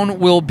down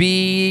will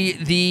be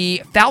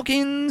the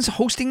Falcons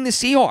hosting the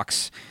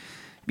Seahawks.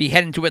 Be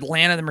heading to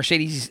Atlanta, the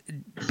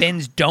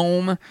Mercedes-Benz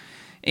Dome.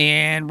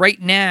 And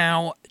right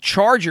now,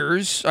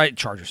 Seahawks,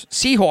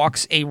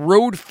 a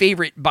road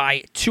favorite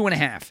by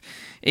 2.5.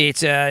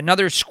 It's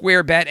another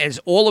square bet as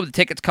all of the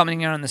tickets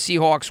coming in on the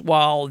Seahawks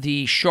while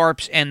the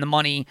sharps and the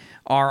money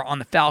are on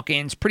the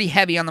Falcons. Pretty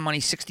heavy on the money,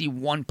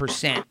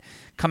 61%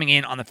 coming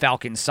in on the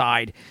Falcons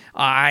side.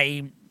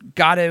 I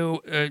gotta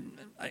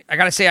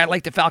say I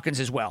like the Falcons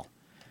as well.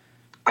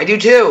 I do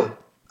too.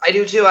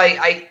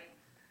 I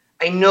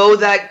know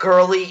that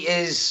Gurley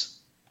is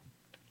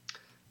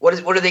what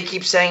do they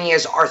keep saying? He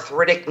has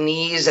arthritic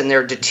knees and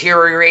they're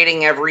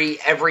deteriorating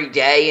every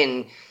day,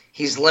 and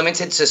he's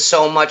limited to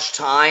so much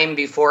time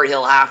before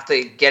he'll have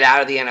to get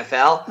out of the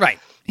NFL. Right.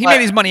 He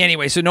made his money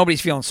anyway, so nobody's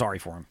feeling sorry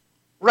for him.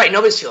 Right.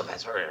 Nobody's feeling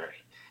bad. Right.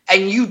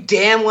 And you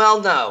damn well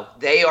know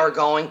they are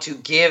going to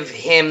give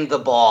him the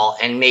ball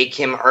and make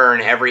him earn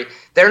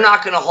they're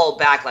not going to hold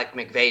back like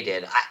McVay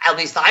did. At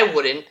least I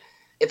wouldn't.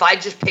 If I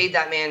just paid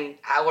that man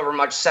however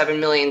much, $7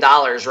 million,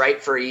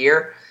 right, for a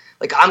year,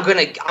 like I'm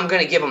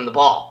gonna give him the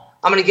ball.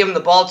 I'm gonna give him the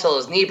ball till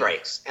his knee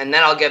breaks, and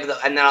then I'll give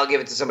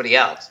it to somebody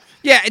else.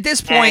 Yeah, at this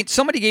point,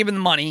 somebody gave him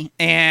the money,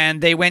 and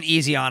they went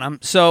easy on him.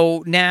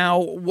 So now,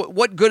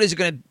 what good is it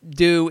going to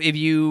do if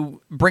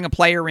you bring a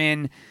player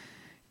in,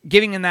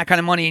 giving him that kind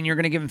of money, and you're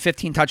going to give him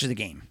 15 touches a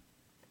game?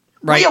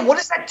 Right? Well, yeah, what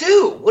does that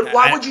do?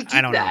 Why would you do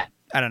that?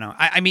 I don't know.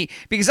 I mean,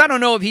 because I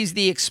don't know if he's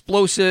the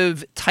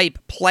explosive type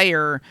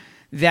player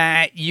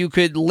that you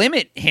could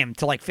limit him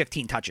to like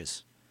 15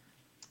 touches.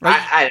 Right?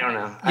 I don't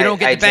know. You don't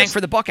get the bang for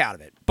the buck out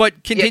of it.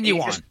 But continue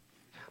on.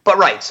 But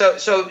right, so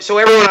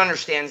everyone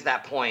understands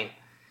that point.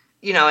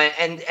 You know,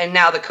 and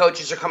now the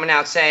coaches are coming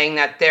out saying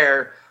that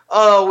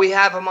we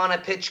have him on a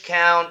pitch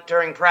count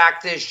during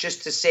practice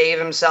just to save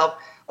himself.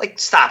 Like,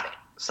 stop it.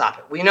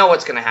 We know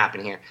what's going to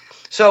happen here.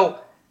 So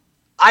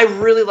I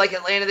really like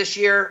Atlanta this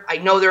year. I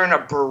know they're in a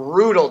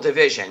brutal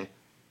division.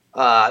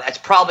 That's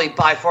probably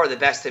by far the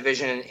best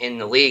division in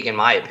the league, in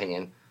my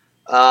opinion.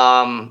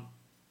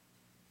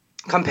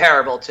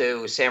 Comparable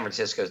to San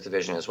Francisco's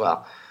division as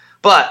well.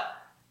 But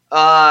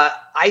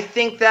I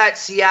think that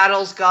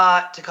Seattle's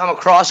got to come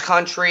across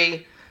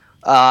country.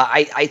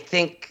 I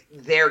think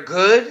they're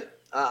good.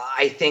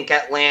 I think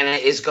Atlanta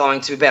is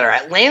going to be better.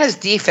 Atlanta's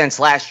defense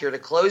last year to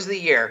close the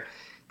year,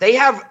 they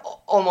have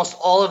almost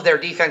all of their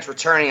defense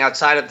returning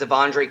outside of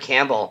Devondre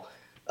Campbell,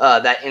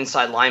 that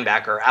outside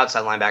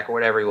linebacker,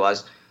 whatever he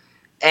was.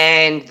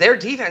 And their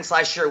defense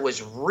last year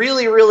was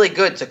really, really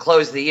good to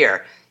close the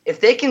year. If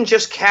they can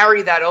just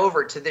carry that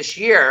over to this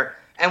year,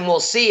 and we'll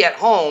see at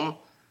home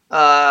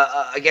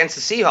against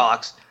the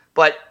Seahawks,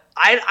 but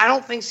I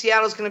don't think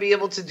Seattle's going to be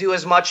able to do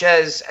as much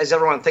as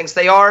everyone thinks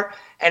they are,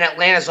 and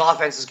Atlanta's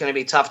offense is going to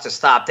be tough to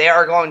stop. They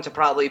are going to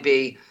probably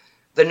be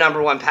the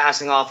number 1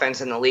 passing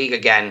offense in the league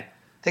again.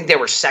 I think they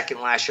were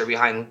second last year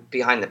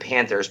behind the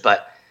Panthers,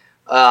 but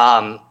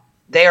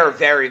they are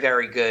very,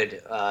 very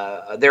good.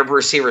 Their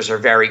receivers are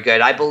very good.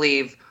 I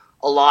believe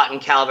a lot in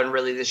Calvin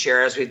Ridley this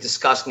year, as we've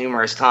discussed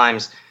numerous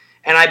times,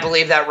 and I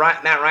believe that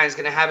Matt Ryan's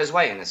going to have his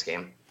way in this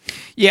game.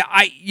 Yeah,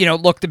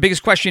 look, the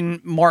biggest question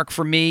mark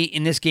for me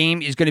in this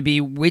game is going to be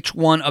which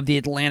one of the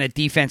Atlanta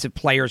defensive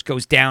players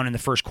goes down in the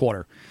first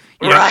quarter.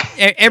 Right.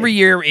 Every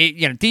year,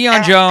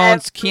 Deion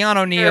Jones,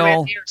 Keanu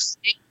Neal.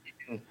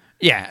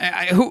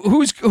 Yeah,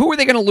 who are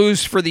they going to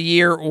lose for the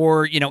year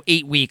or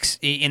 8 weeks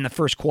in the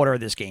first quarter of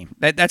this game?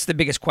 That's the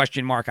biggest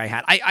question mark I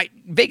had.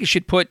 Vegas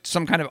should put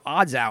some kind of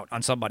odds out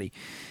on somebody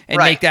and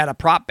make that a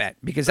prop bet,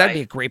 because that'd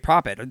be a great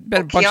prop bet.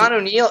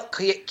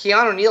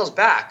 Keanu Neal's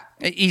back.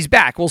 He's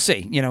back. We'll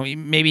see.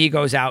 Maybe he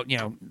goes out.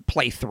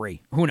 Play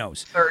 3. Who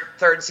knows?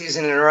 Third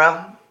season in a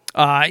row.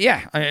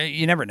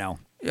 You never know.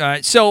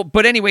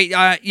 But anyway,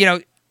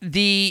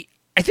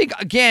 I think,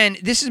 again,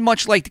 this is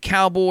much like the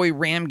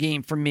Cowboy-Ram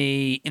game for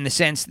me in the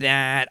sense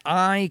that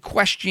I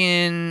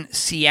question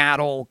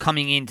Seattle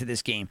coming into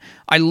this game.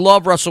 I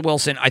love Russell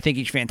Wilson. I think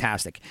he's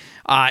fantastic.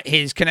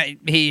 His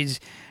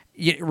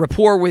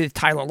rapport with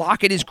Tyler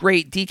Lockett is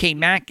great.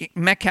 DK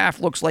Metcalf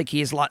looks like he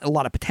has a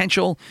lot of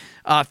potential.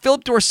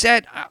 Philip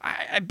Dorsett,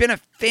 I've been a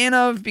fan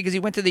of because he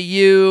went to the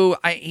U.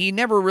 He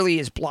never really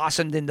has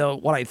blossomed into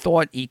what I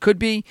thought he could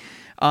be,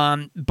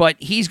 but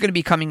he's going to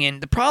be coming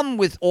in. The problem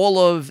with all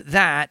of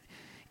that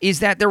is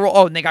that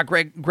and they got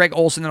Greg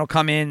Olsen that'll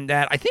come in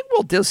that I think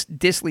Will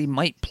Dissly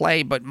might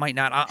play, but might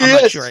not. I'm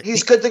not sure.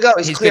 He's good to go.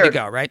 He's good to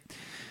go, right?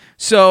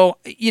 So,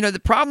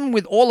 the problem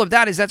with all of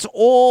that is that's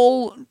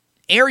all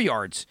air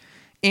yards.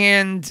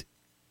 And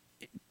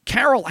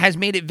Carroll has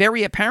made it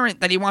very apparent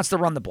that he wants to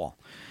run the ball.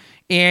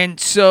 And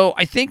so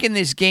I think in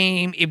this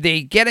game, if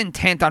they get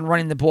intent on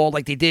running the ball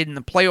like they did in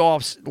the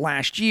playoffs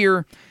last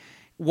year,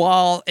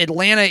 while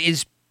Atlanta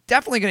is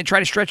definitely going to try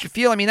to stretch the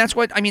field.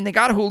 They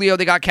got Julio,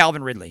 they got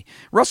Calvin Ridley.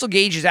 Russell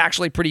Gage is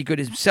actually pretty good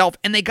himself,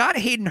 and they got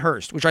Hayden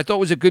Hurst, which I thought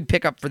was a good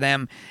pickup for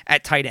them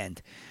at tight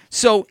end.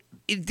 So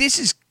this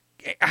is,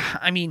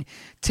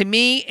 to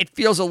me, it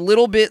feels a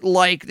little bit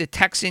like the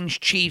Texans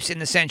Chiefs in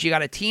the sense you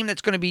got a team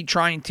that's going to be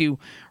trying to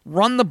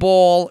run the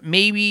ball,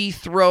 maybe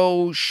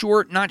throw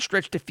short, not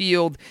stretch the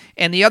field,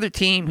 and the other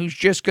team who's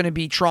just going to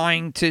be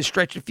trying to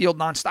stretch the field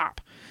nonstop.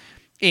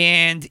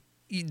 And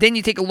then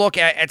you take a look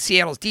at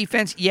Seattle's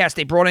defense. Yes,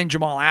 they brought in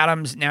Jamal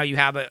Adams. Now you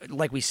have,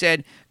 like we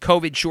said,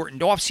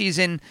 COVID-shortened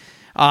offseason.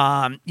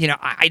 I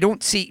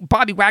don't see...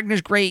 Bobby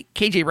Wagner's great.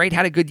 KJ Wright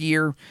had a good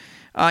year.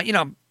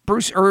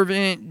 Bruce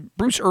Irvin,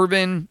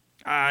 Jerron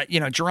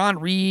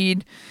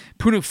Reed,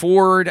 Punu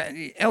Ford,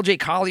 LJ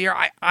Collier.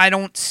 I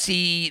don't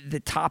see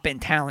the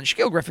top-end talent.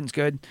 Shaquille Griffin's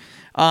good.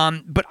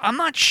 But I'm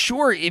not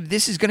sure if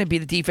this is going to be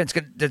the defense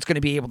that's going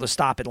to be able to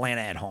stop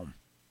Atlanta at home.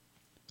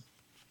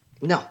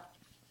 No,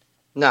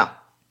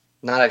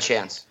 not a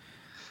chance.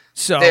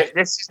 So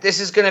this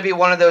is going to be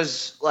one of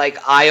those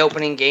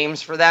eye-opening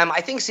games for them.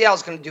 I think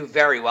Seattle's going to do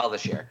very well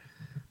this year.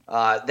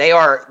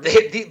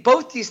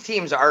 Both these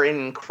teams are in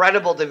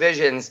incredible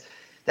divisions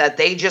that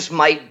they just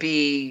might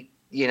be,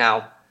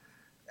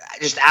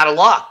 just out of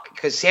luck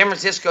because San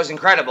Francisco's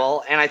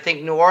incredible, and I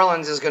think New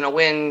Orleans is going to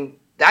win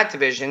that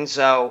division.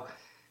 So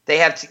they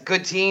have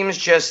good teams,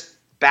 just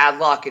bad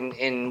luck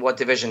in what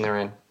division they're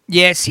in.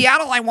 Yeah,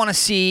 Seattle I want to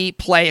see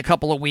play a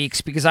couple of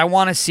weeks because I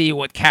want to see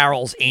what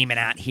Carroll's aiming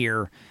at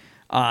here.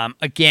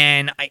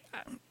 Again,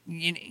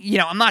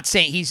 I'm not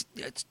saying he's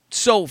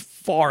so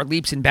far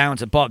leaps and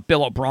bounds above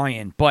Bill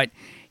O'Brien, but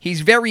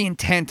he's very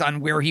intent on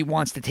where he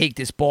wants to take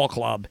this ball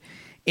club.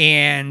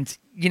 And,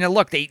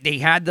 look, they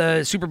had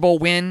the Super Bowl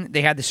win,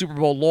 they had the Super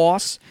Bowl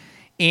loss,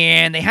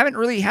 and they haven't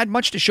really had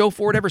much to show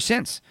for it ever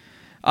since.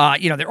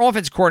 Their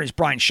offensive coordinator is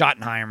Brian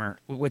Schottenheimer,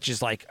 which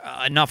is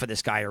enough of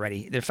this guy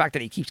already. The fact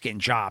that he keeps getting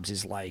jobs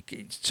is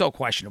it's so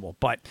questionable.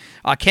 But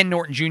Ken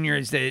Norton Jr.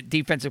 is the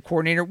defensive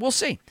coordinator. We'll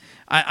see.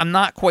 I'm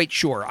not quite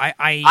sure.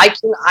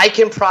 I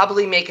can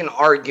probably make an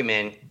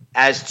argument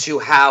as to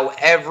how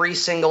every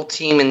single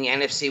team in the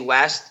NFC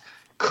West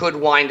could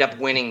wind up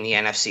winning the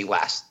NFC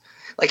West.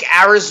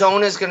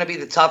 Arizona is going to be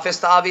the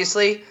toughest,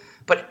 obviously,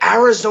 but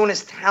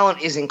Arizona's talent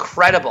is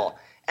incredible.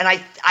 And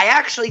I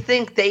actually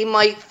think they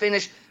might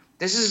finish.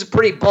 This is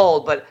pretty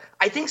bold, but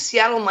I think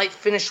Seattle might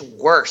finish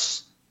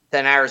worse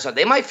than Arizona.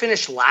 They might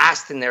finish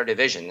last in their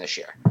division this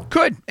year.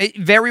 Could. It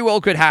very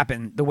well could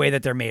happen the way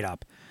that they're made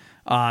up.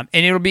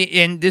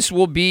 And this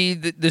will be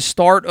the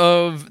start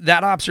of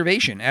that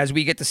observation as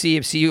we get to see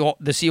if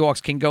the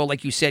Seahawks can go,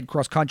 like you said,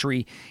 cross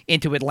country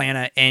into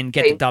Atlanta and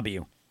get the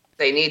W.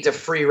 They need to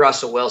free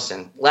Russell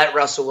Wilson. Let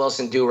Russell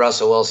Wilson do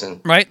Russell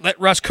Wilson. Right? Let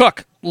Russ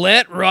cook.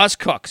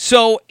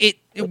 So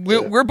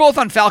we're both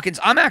on Falcons.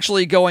 I'm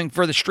actually going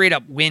for the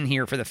straight-up win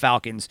here for the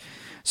Falcons.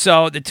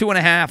 So the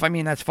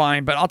 2.5, that's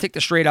fine, but I'll take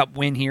the straight-up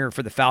win here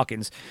for the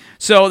Falcons.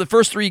 So the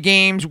first three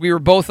games, we were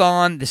both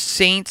on the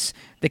Saints,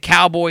 the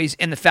Cowboys,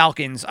 and the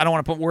Falcons. I don't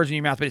want to put words in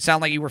your mouth, but it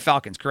sounded like you were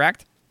Falcons,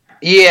 correct?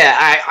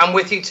 Yeah, I'm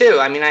with you, too.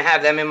 I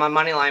have them in my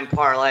moneyline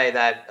parlay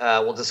that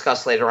we'll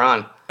discuss later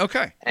on.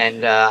 Okay.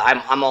 And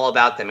I'm all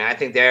about them, and I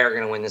think they're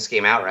going to win this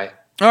game outright.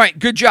 All right,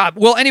 good job.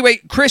 Well, anyway,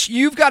 Chris,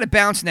 you've got to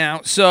bounce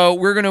now, so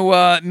we're going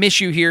to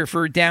miss you here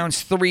for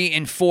downs 3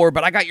 and 4,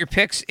 but I got your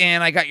picks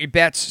and I got your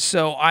bets,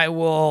 so I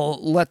will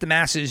let the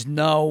masses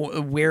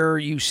know where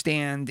you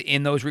stand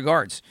in those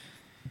regards.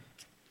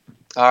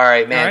 All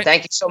right, man. All right.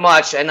 Thank you so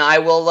much, and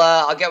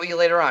I'll get with you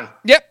later on.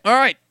 Yep. All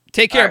right.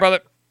 Take care, brother.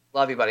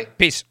 Love you, buddy.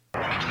 Peace.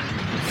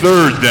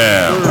 Third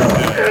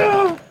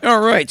down. All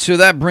right, so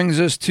that brings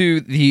us to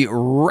the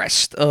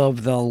rest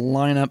of the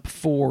lineup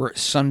for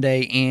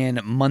Sunday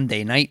and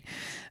Monday night.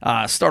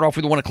 Start off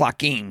with the 1 o'clock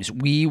games.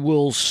 We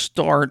will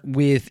start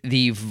with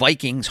the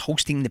Vikings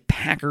hosting the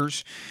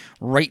Packers.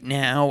 right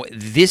now.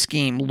 This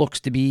game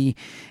looks to be,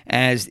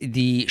 as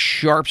the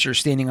Sharps are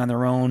standing on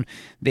their own,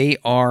 they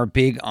are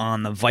big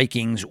on the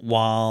Vikings,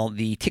 while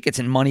the tickets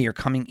and money are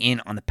coming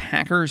in on the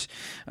Packers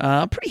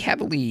pretty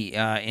heavily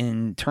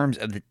in terms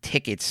of the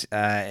tickets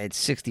at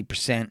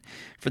 60%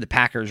 for the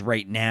Packers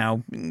right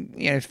now.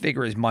 I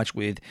figure as much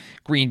with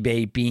Green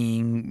Bay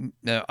being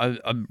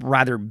a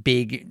rather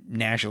big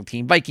national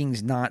team.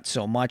 Vikings, not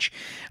so much.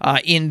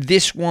 In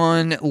this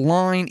one,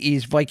 line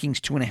is Vikings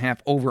 2.5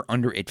 over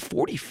under at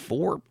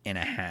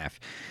 44.5.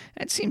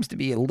 That seems to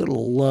be a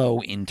little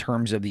low in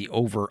terms of the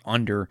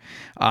over-under.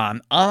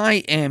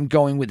 I am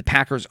going with the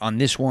Packers on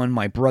this one.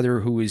 My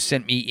brother, who has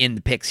sent me in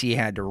the picks he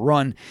had to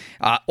run,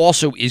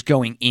 also is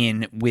going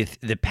in with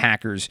the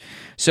Packers.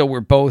 So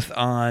we're both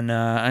on,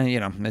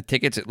 the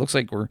tickets. It looks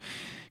like we're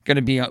going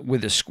to be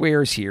with the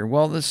squares here.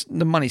 Well,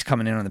 the money's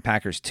coming in on the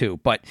Packers too.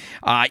 But,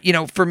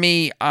 for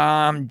me,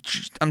 I'm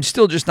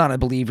still just not a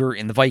believer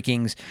in the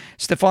Vikings.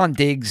 Stephon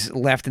Diggs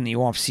left in the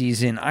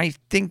offseason. I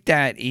think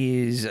that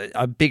is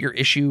a bigger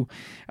issue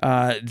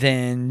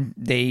than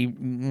they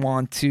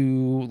want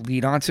to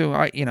lead on to.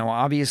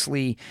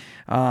 Obviously,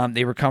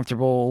 they were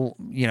comfortable,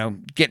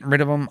 getting rid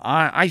of him.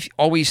 I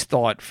always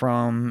thought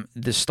from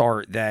the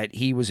start that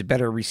he was a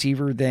better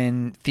receiver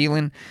than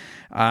Thielen.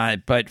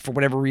 But for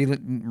whatever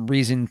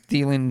reason,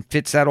 Thielen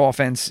fits that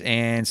offense,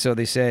 and so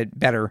they said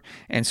better,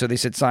 and so they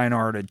said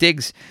sayonara to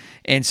Diggs,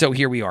 and so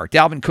here we are.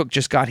 Dalvin Cook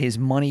just got his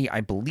money,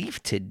 I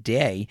believe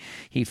today.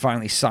 He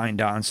finally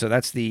signed on, so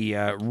that's the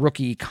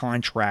rookie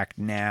contract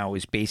now,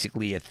 is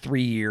basically a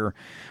 3-year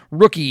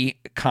rookie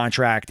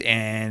contract,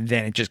 and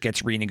then it just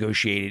gets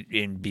renegotiated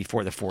in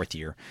before the 4th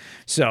year.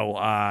 So,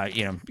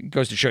 it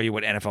goes to show you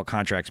what NFL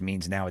contracts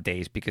means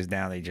nowadays, because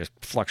now they just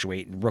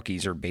fluctuate, and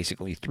rookies are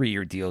basically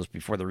 3-year deals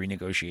before the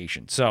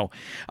renegotiation. So,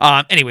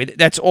 anyway,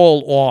 that's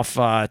all off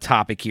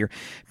topic here.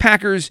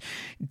 Packers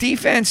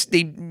defense,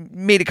 they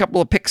made a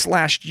couple of picks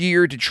last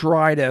year to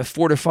try to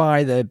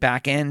fortify the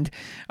back end,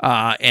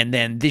 and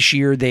then this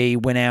year they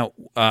went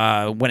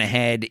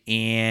ahead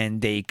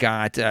and they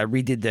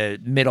redid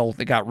the middle.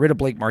 They got rid of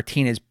Blake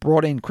Martinez,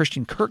 brought in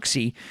Christian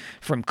Kirksey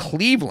from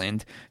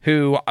Cleveland,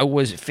 who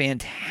was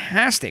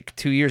fantastic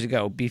 2 years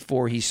ago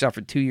before he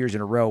suffered 2 years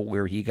in a row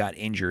where he got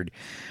injured.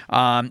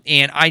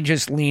 And I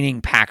just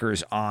leaning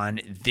Packers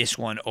on this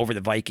one over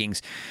the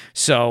Vikings.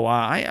 So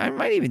I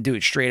might even do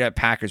it straight up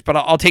Packers, but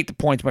I'll take the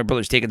points. My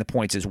brother's taking the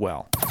points as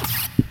well.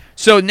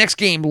 So next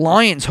game,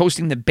 Lions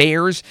hosting the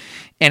Bears,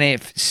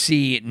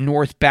 NFC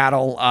North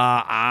battle.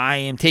 I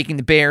am taking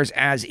the Bears,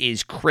 as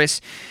is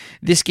Chris.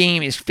 This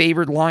game is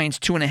favored Lions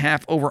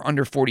 2.5 over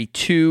under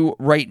 42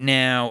 right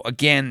now.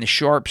 Again, the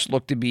Sharps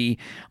look to be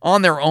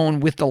on their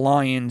own with the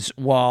Lions,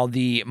 while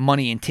the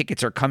money and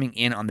tickets are coming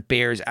in on the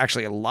Bears.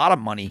 Actually, a lot of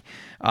money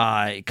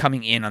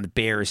coming in on the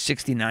Bears,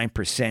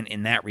 69%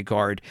 in that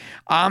regard.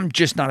 I'm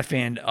just not a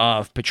fan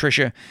of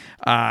Patricia.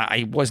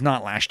 I was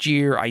not last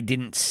year. I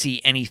didn't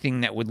see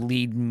anything that would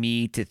lead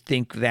me to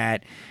think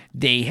that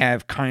they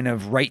have kind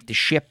of right the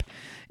ship,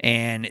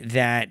 and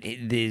that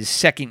the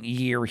second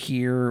year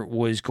here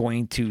was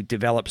going to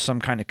develop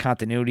some kind of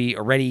continuity.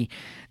 Already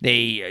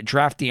they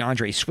draft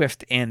DeAndre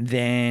Swift, and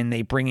then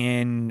they bring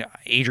in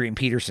Adrian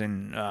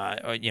Peterson,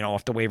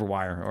 off the waiver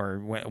wire, or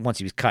once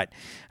he was cut.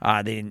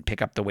 They didn't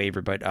pick up the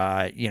waiver, but,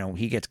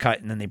 he gets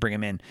cut, and then they bring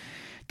him in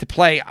to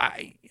play.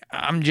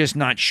 I'm just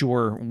not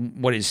sure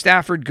what is.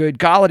 Stafford good.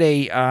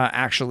 Galladay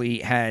actually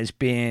has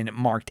been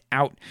marked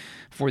out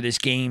for this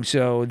game,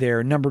 so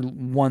their number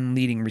one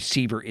leading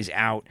receiver is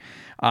out.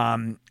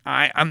 I'm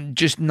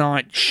just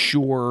not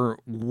sure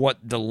what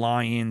the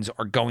Lions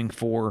are going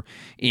for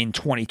in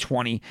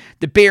 2020.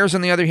 The Bears,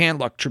 on the other hand,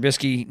 look,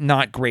 Trubisky,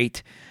 not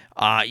great.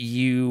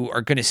 You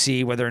are going to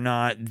see whether or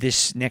not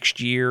this next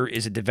year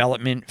is a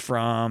development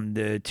from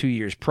the 2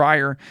 years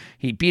prior.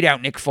 He beat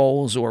out Nick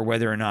Foles, or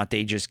whether or not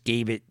they just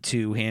gave it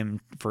to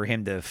him for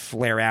him to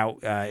flare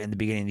out in the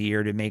beginning of the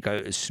year to make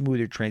a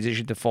smoother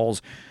transition to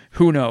Foles.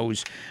 Who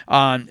knows?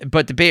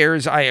 But the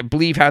Bears, I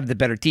believe, have the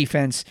better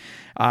defense.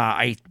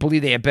 I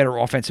believe they have better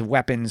offensive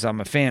weapons.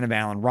 I'm a fan of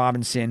Allen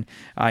Robinson.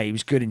 He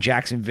was good in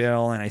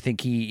Jacksonville, and I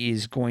think he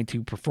is going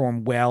to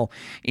perform well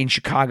in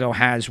Chicago,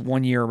 has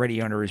 1 year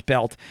already under his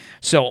belt.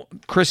 So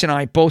Chris and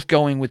I both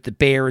going with the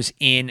Bears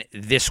in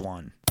this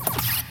one.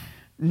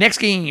 Next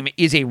game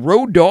is a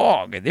road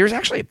dog. There's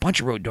actually a bunch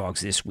of road dogs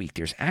this week.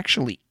 There's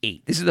actually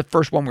 8. This is the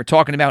first one we're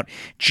talking about.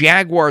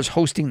 Jaguars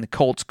hosting the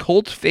Colts.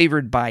 Colts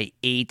favored by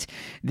 8.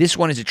 This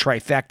one is a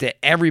trifecta.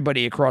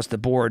 Everybody across the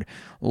board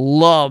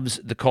loves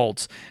the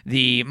Colts.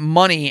 The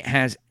money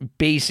has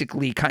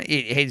basically,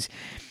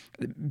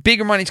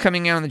 bigger money's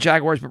coming out on the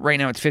Jaguars, but right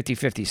now it's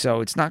 50-50,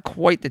 so it's not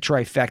quite the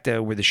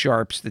trifecta where the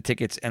Sharps, the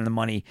tickets, and the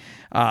money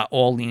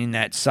all leaning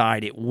that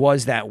side. It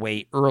was that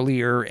way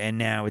earlier, and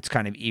now it's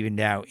kind of evened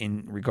out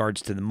in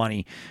regards to the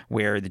money,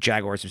 where the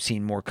Jaguars have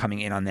seen more coming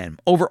in on them.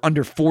 Over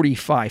under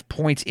 45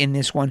 points in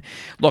this one.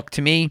 Look,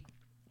 to me,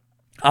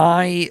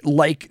 I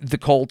like the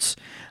Colts.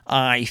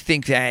 I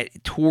think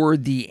that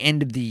toward the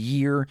end of the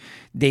year,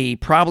 they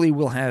probably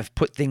will have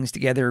put things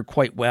together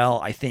quite well.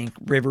 I think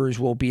Rivers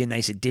will be a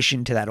nice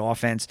addition to that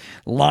offense.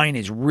 Line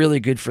is really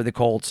good for the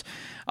Colts.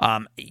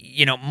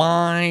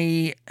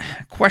 My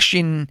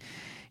question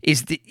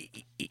is,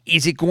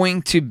 is it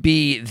going to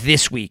be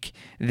this week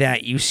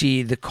that you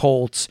see the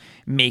Colts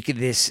make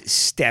this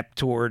step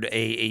toward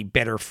a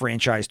better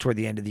franchise toward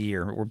the end of the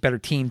year, or better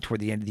team toward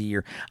the end of the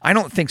year? I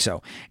don't think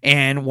so.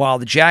 And while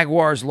the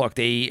Jaguars, look,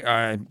 they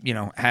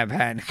have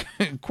had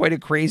quite a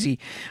crazy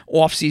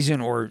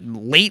offseason, or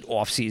late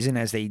offseason,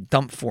 as they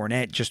dumped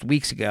Fournette just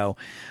weeks ago.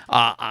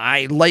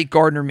 I like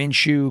Gardner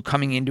Minshew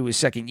coming into his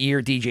second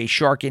year. DJ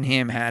Shark and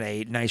him had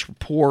a nice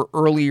rapport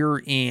earlier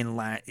in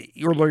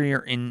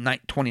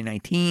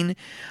 2019.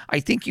 I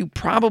think you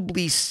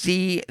probably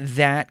see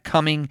that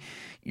coming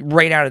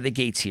right out of the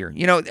gates here.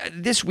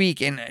 This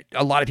week, and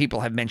a lot of people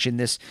have mentioned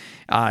this,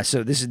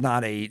 so this is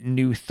not a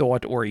new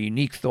thought or a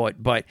unique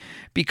thought, but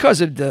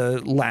because of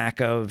the lack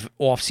of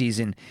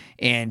offseason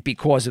and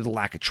because of the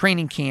lack of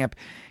training camp,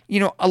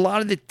 a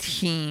lot of the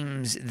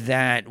teams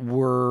that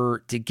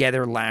were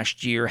together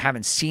last year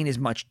haven't seen as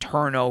much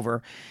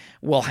turnover,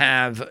 will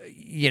have,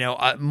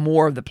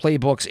 more of the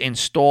playbooks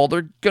installed.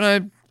 They're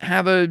going to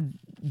have a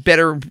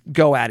better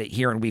go at it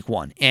here in week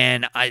one.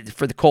 And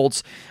for the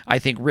Colts, I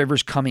think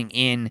Rivers coming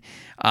in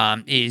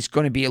is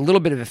going to be a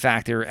little bit of a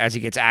factor as he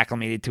gets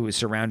acclimated to his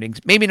surroundings.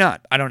 Maybe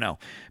not. I don't know.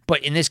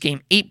 But in this game,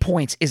 8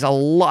 points is a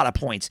lot of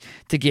points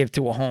to give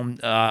to a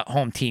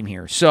home team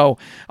here. So,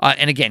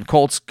 and again,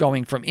 Colts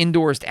going from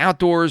indoors to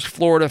outdoors,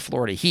 Florida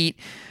Heat.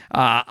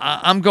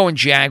 I'm going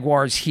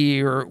Jaguars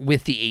here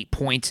with the 8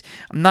 points.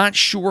 I'm not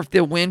sure if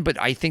they'll win, but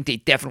I think they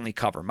definitely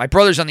cover. My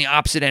brother's on the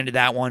opposite end of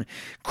that one.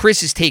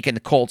 Chris is taking the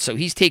Colts, so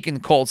he's taking the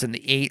Colts in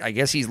the 8. I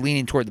guess he's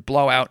leaning toward the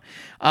blowout.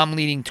 I'm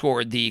leaning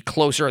toward the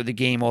closer of the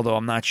game, although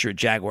I'm not sure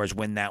Jaguars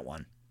win that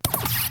one.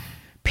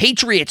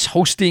 Patriots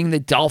hosting the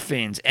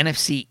Dolphins,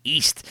 NFC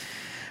East.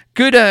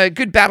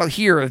 Good battle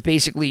here of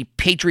basically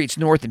Patriots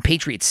North and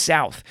Patriots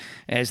South,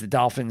 as the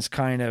Dolphins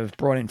kind of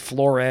brought in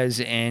Flores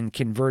and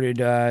converted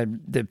the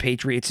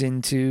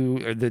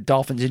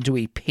Dolphins into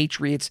a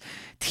Patriots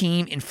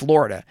team in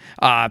Florida.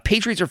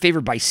 Patriots are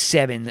favored by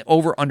 7,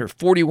 over under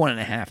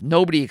 41.5.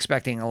 Nobody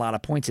expecting a lot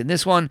of points in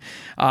this one.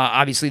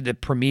 Obviously, the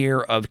premiere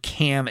of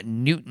Cam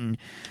Newton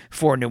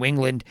for New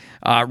England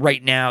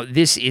right now.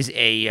 This is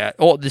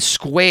all the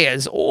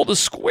squares.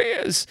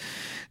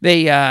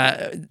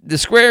 The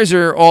squares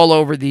are all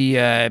over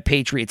the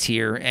Patriots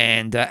here,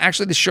 and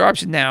actually the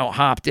sharps have now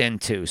hopped in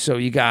too. So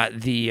you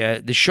got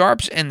the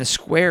sharps and the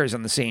squares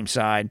on the same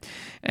side,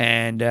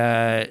 and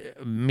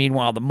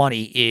meanwhile the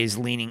money is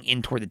leaning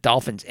in toward the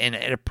Dolphins, and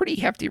at a pretty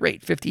hefty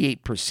rate,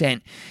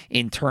 58%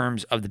 in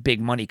terms of the big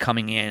money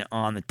coming in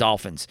on the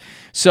Dolphins.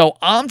 So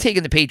I'm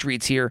taking the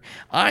Patriots here.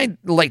 I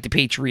like the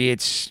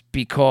Patriots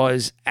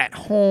because at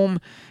home,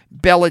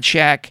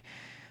 Belichick.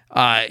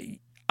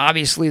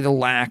 Obviously,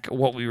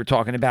 what we were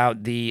talking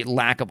about, the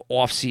lack of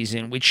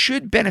offseason, which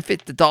should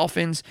benefit the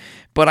Dolphins.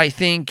 But I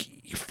think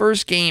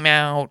first game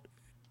out,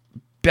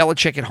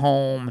 Belichick at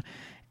home,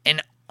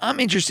 and I'm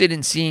interested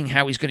in seeing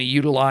how he's going to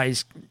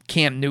utilize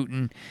Cam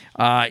Newton,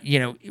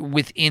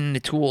 within the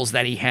tools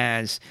that he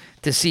has,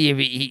 to see if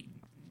he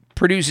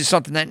produces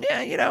something that,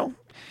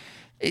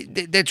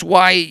 that's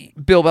why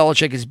Bill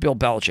Belichick is Bill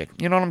Belichick.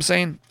 You know what I'm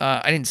saying?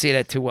 I didn't say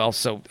that too well,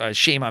 so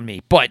shame on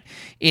me. But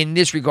in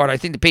this regard, I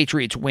think the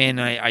Patriots win.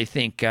 I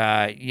think,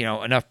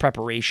 enough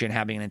preparation,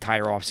 having an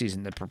entire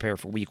offseason to prepare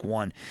for week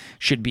one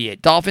should be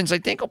it. Dolphins, I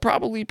think, will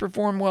probably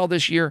perform well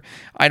this year.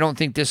 I don't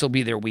think this will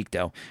be their week,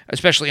 though,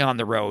 especially on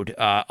the road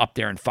up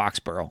there in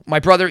Foxborough. My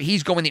brother,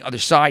 he's going the other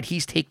side.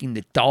 He's taking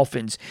the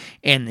Dolphins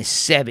and the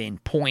 7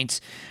 points.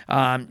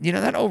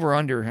 That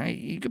over-under,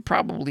 you could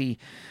probably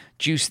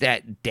juice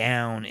that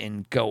down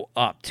and go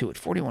up to it.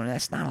 41,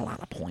 that's not a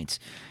lot of points.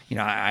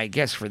 I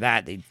guess for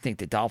that, they think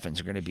the Dolphins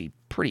are going to be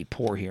pretty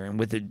poor here. And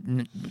with a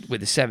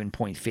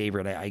 7-point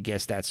favorite, I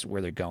guess that's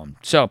where they're going.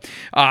 So,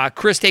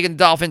 Chris taking the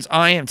Dolphins.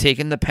 I am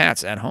taking the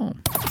Pats at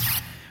home.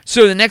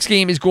 So the next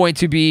game is going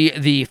to be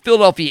the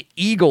Philadelphia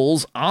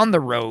Eagles on the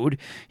road.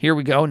 Here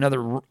we go,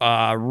 another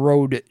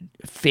road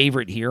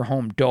favorite here,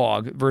 home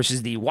dog,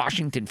 versus the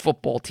Washington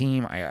football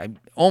team. I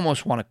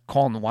almost want to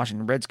call them the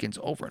Washington Redskins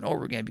over and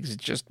over again because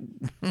it's just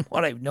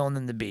what I've known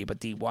them to be. But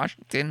the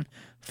Washington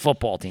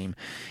football team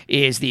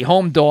is the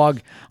home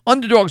dog.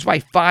 Underdogs by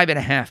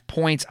 5.5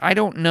 points. I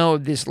don't know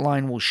if this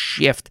line will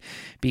shift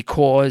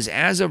because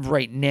as of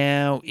right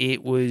now,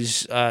 it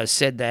was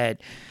said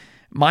that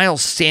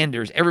Miles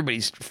Sanders,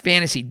 everybody's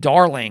fantasy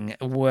darling,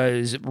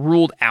 was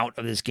ruled out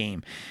of this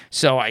game.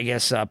 So I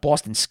guess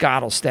Boston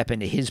Scott will step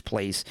into his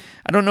place.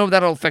 I don't know if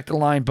that'll affect the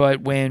line,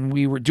 but when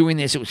we were doing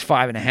this, it was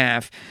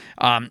 5.5.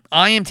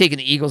 I am taking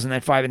the Eagles in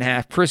that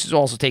 5.5. Chris is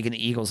also taking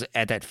the Eagles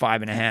at that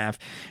 5.5.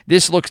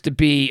 This looks to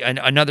be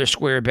another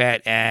square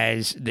bet,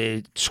 as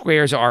the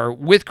squares are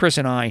with Chris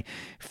and I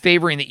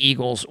favoring the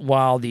Eagles,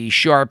 while the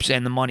sharps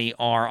and the money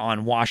are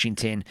on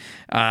Washington,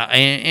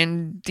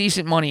 and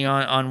decent money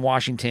on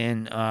Washington.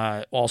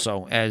 Washington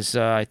also, as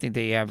I think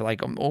they have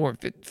like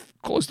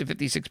close to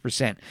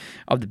 56%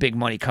 of the big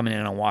money coming in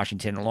on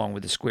Washington, along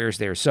with the squares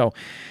there. So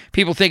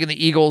people thinking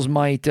the Eagles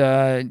might,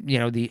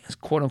 the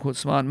quote-unquote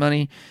smart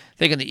money,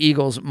 thinking the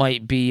Eagles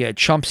might be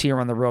chumps here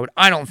on the road.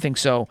 I don't think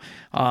so.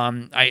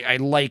 I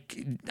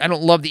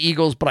don't love the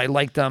Eagles, but I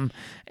like them.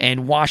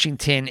 And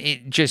Washington,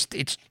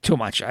 it's too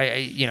much.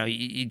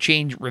 You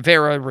change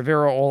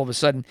Rivera all of a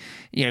sudden,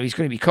 he's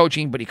going to be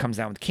coaching, but he comes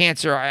down with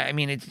cancer. I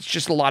mean, it's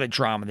just a lot of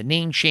drama. The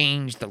name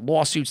change, the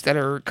lawsuits that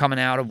are coming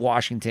out of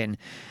Washington.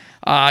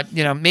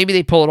 Maybe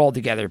they pull it all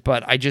together,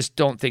 but I just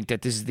don't think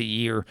that this is the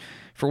year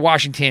for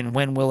Washington.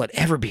 When will it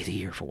ever be the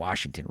year for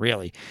Washington,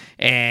 really?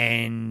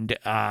 And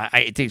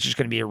I think it's just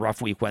going to be a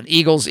rough week one.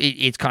 Eagles,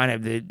 it's kind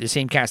of the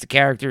same cast of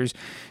characters.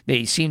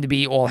 They seem to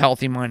be all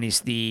healthy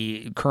minus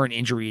the current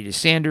injury to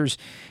Sanders.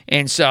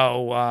 And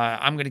so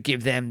I'm going to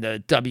give them the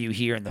W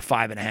here in the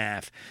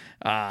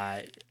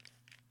 5.5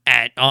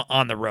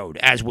 on the road,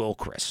 as will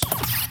Chris.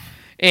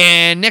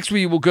 And next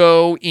we will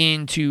go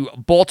into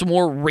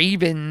Baltimore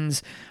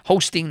Ravens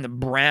hosting the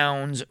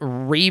Browns.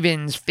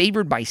 Ravens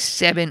favored by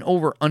 7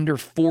 over under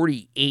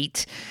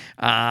 48.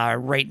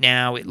 Right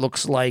now it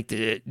looks like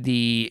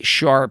the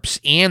sharps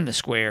and the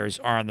squares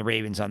are on the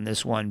Ravens on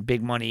this one.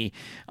 Big money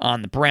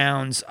on the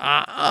Browns.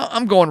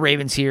 I'm going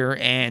Ravens here,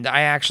 and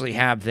I actually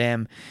have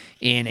them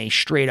in a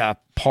straight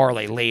up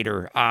parlay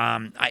later.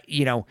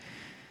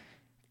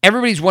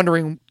 Everybody's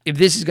wondering if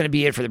this is going to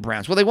be it for the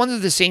Browns. Well, they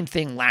wondered the same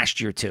thing last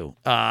year, too,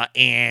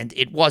 and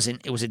it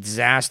wasn't. It was a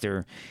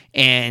disaster,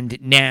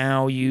 and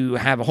now you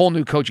have a whole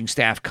new coaching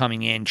staff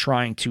coming in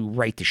trying to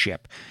right the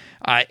ship.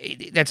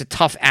 That's a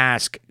tough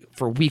ask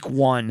for week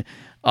one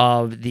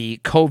of the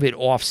COVID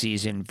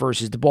offseason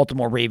versus the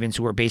Baltimore Ravens,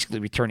 who are basically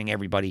returning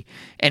everybody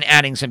and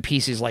adding some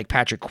pieces like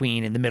Patrick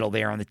Queen in the middle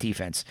there on the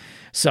defense.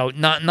 So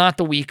not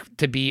the week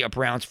to be a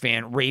Browns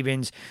fan.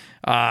 Ravens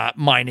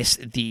minus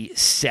the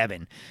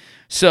 7.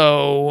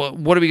 So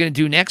what are we going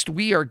to do next?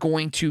 We are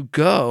going to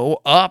go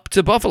up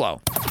to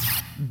Buffalo.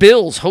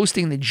 Bills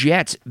hosting the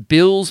Jets.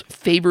 Bills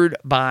favored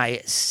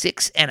by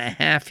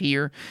 6.5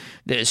 here.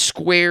 The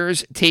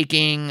squares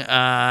taking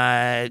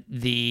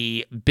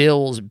the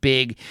Bills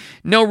big.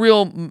 No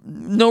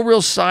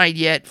real side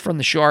yet from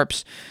the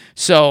sharps.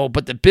 So,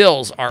 but the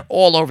Bills are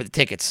all over the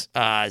tickets.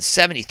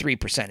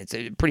 73%. It's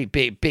a pretty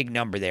big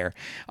number there.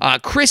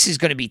 Chris is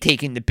going to be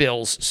taking the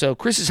Bills. So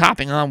Chris is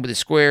hopping on with the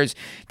squares,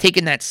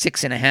 taking that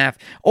 6.5.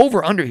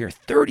 Over under here,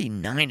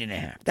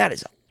 39.5. That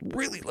is a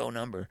really low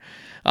number.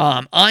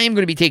 I am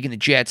going to be taking the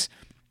Jets.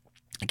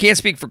 I can't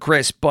speak for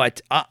Chris, but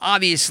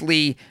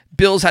obviously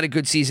Bills had a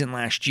good season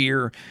last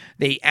year.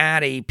 They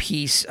add a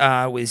piece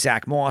with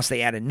Zach Moss.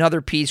 They add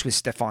another piece with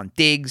Stephon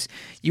Diggs.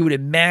 You would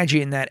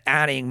imagine that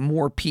adding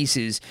more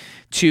pieces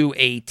to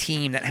a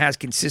team that has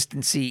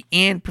consistency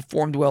and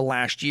performed well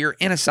last year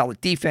and a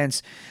solid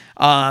defense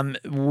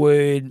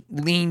would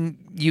lean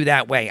you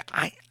that way.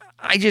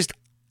 I just,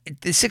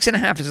 the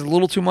 6.5 is a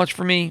little too much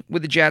for me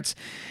with the Jets,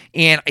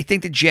 and I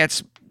think the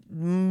Jets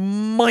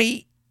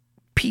might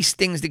piece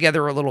things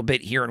together a little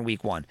bit here in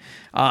week one.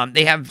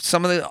 They have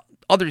some of the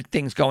other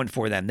things going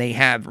for them. They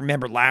have,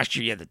 remember last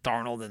year you had the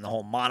Darnold and the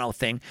whole mono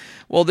thing.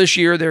 Well, this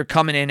year they're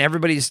coming in.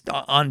 Everybody's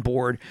on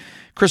board.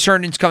 Chris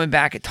Herndon's coming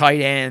back at tight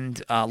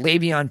end.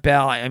 Le'Veon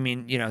Bell, I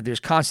mean, there's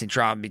constant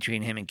drama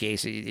between him and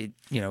Gase.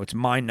 It's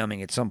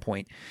mind-numbing at some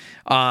point.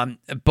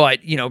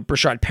 But,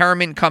 Brashad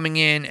Perriman coming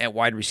in at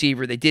wide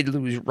receiver. They did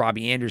lose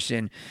Robbie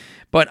Anderson.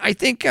 But I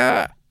think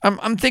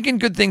I'm thinking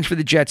good things for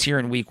the Jets here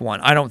in week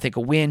one. I don't think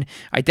a win.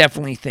 I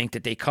definitely think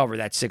that they cover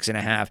that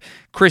 6.5.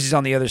 Chris is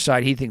on the other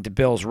side. He thinks the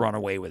Bills run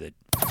away with it.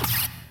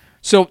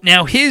 So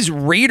now his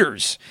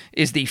Raiders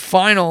is the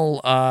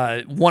final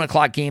 1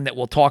 o'clock game that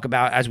we'll talk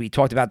about, as we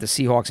talked about the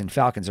Seahawks and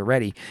Falcons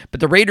already.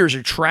 But the Raiders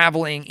are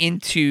traveling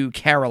into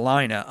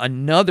Carolina,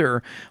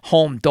 another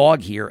home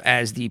dog here,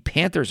 as the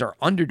Panthers are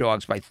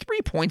underdogs by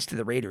 3 points to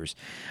the Raiders.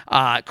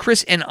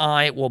 Chris and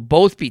I will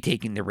both be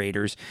taking the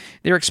Raiders.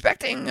 They're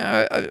expecting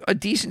a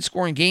decent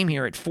scoring game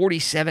here at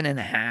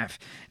 47.5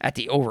 at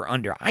the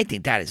over-under. I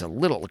think that is a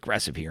little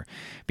aggressive here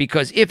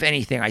because, if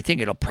anything, I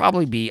think it'll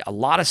probably be a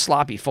lot of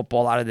sloppy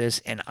football out of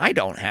this, and I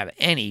don't have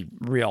any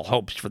real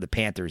hopes for the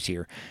Panthers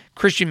here.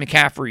 Christian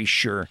McCaffrey,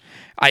 sure.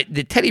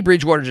 The Teddy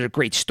Bridgewater is a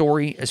great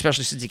story,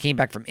 especially since he came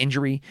back from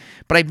injury,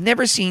 but I've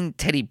never seen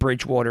Teddy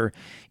Bridgewater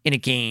in a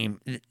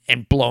game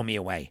and blow me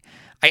away.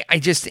 I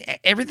just,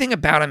 everything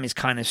about him is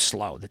kind of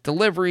slow. The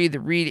delivery, the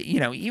read,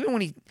 even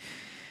when he...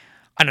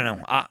 I don't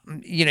know.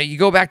 You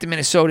go back to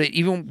Minnesota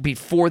even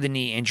before the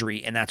knee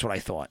injury, and that's what I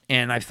thought.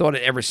 And I've thought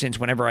it ever since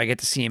whenever I get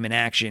to see him in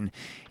action.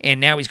 And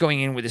now he's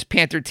going in with his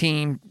Panther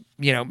team.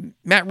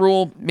 Matt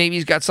Rule, maybe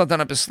he's got something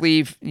up his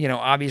sleeve,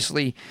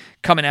 obviously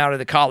coming out of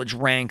the college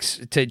ranks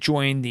to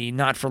join the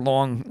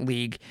not-for-long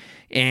league.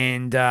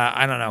 And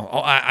I don't know.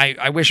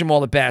 I wish him all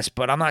the best,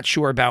 but I'm not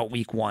sure about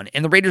week one.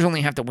 And the Raiders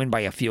only have to win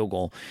by a field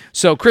goal.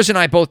 So Chris and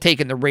I both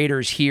taking the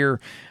Raiders here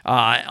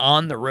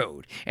on the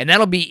road. And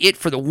that'll be it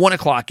for the 1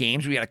 o'clock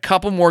games. We got a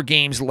couple more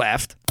games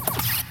left.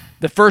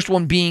 The first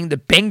one being the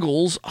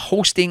Bengals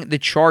hosting the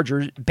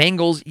Chargers.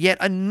 Bengals, yet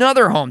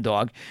another home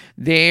dog.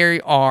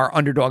 They are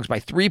underdogs by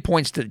 3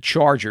 points to the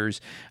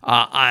Chargers.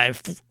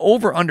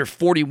 Over under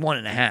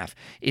 41.5.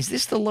 Is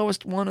this the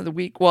lowest one of the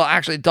week? Well,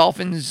 actually,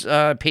 Dolphins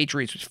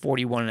Patriots was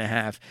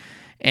 41.5.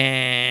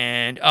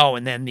 And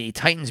then the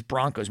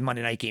Titans-Broncos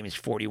Monday night game is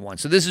 41.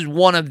 So this is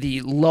one of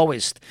the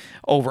lowest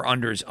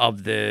over-unders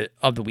of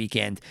the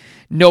weekend.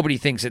 Nobody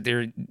thinks that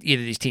either of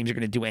these teams are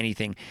going to do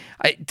anything.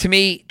 To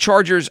me,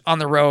 Chargers on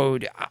the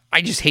road,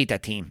 I just hate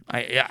that team.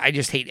 I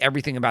just hate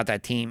everything about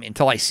that team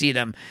until I see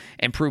them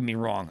and prove me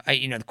wrong.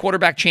 The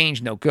quarterback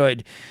change, no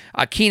good.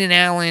 Keenan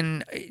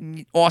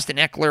Allen, Austin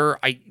Eckler,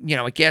 I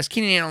guess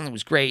Keenan Allen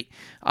was great,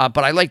 but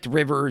I liked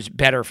Rivers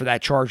better for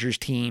that Chargers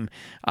team.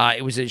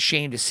 It was a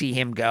shame to see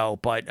him go,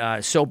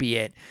 but so be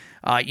it.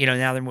 Now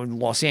they're moving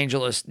to Los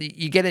Angeles.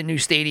 You get a new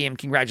stadium.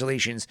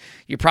 Congratulations.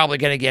 You're probably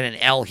going to get an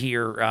L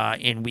here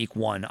in week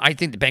 1. I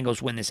think the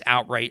Bengals win this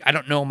outright. I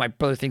don't know. My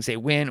brother thinks they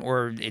win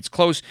or it's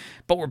close,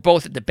 but we're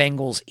both at the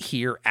Bengals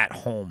here at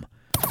home.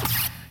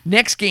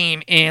 Next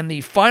game and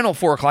the final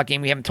 4 o'clock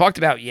game we haven't talked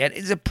about yet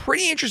is a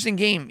pretty interesting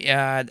game,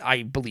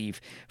 I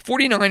believe.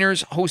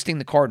 49ers hosting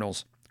the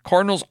Cardinals.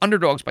 Cardinals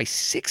underdogs by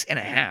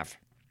 6.5.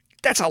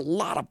 That's a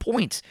lot of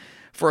points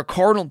for a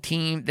Cardinal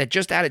team that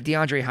just added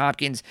DeAndre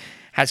Hopkins,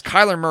 has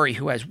Kyler Murray,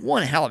 who has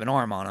one hell of an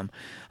arm on him,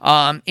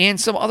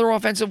 and some other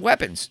offensive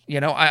weapons.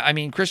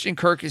 Christian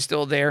Kirk is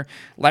still there.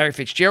 Larry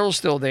Fitzgerald's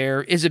still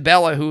there.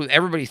 Isabella, who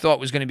everybody thought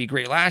was going to be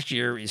great last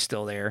year, is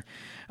still there.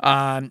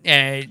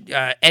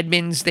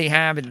 Edmonds they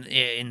have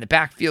in the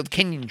backfield.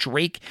 Kenyon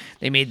Drake,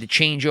 they made the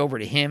change over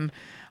to him.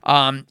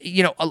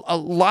 A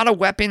lot of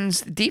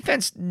weapons.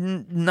 Defense,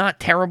 not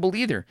terrible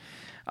either.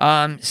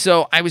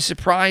 So I was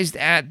surprised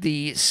at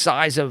the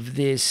size of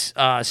this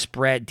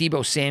spread.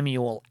 Deebo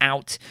Samuel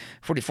out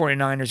for the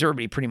 49ers.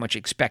 Everybody pretty much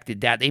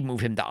expected that. They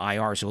moved him to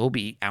IR, so he'll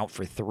be out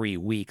for 3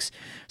 weeks.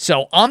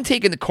 So I'm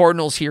taking the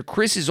Cardinals here.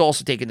 Chris is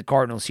also taking the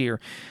Cardinals here.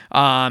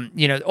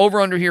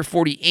 Over-under here,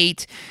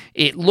 48.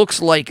 It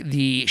looks like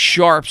the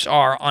Sharps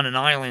are on an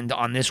island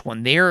on this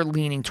one. They're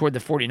leaning toward the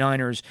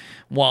 49ers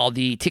while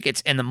the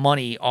tickets and the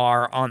money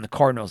are on the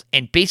Cardinals.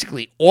 And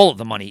basically all of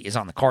the money is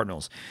on the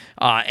Cardinals,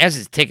 as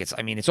is tickets.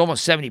 It's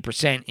almost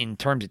 70% in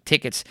terms of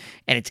tickets,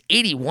 and it's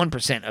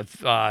 81%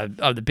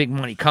 of the big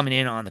money coming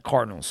in on the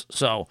Cardinals.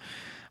 So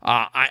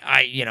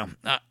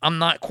I'm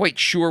not quite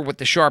sure what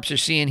the Sharps are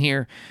seeing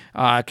here.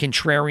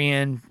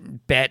 Contrarian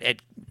best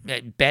at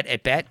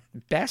bet.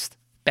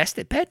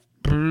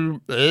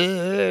 Win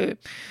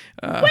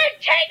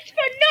takes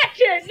for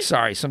nothing.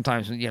 Sorry,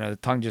 sometimes the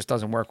tongue just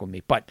doesn't work with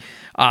me, but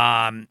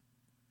I'm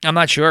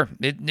not sure.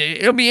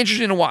 It'll be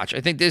interesting to watch.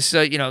 I think this,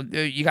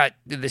 you got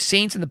the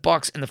Saints and the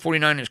Bucks and the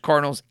 49ers,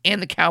 Cardinals,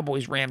 and the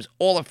Cowboys, Rams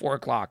all at 4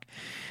 o'clock.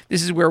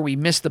 This is where we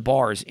miss the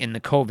bars in the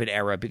COVID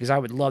era because I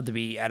would love to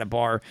be at a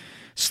bar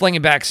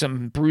slinging back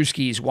some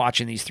brewskis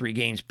watching these 3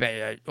 games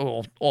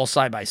all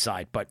side by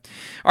side. But,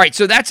 all right,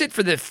 so that's it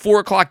for the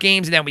 4 o'clock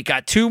games. And then we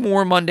got 2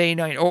 more Monday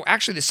night,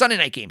 actually the Sunday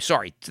night game,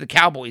 sorry, to the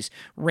Cowboys,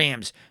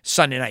 Rams,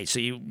 Sunday night. So,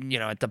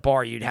 at the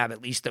bar, you'd have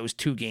at least those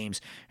 2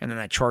 games and then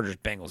that Chargers,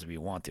 Bengals if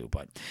you want to.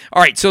 But,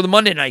 all right, so the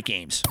Monday night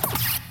games.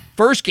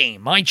 First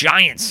game, my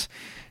Giants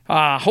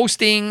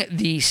hosting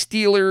the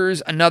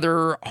Steelers,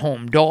 another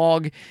home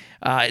dog.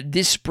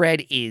 This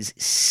spread is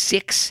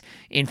 6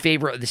 in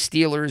favor of the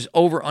Steelers,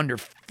 over under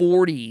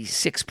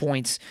 46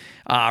 points.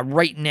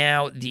 Right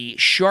now, the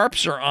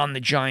Sharps are on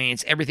the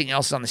Giants. Everything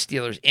else is on the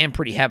Steelers, and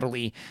pretty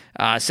heavily.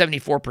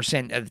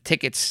 74% of the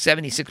tickets,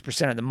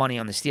 76% of the money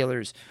on the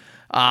Steelers.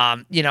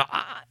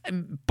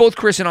 Both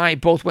Chris and I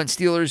both went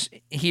Steelers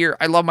here.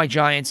 I love my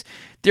Giants.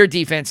 Their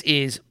defense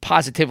is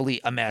positively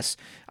a mess.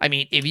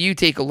 If you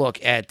take a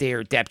look at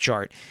their depth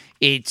chart,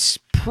 it's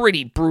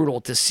pretty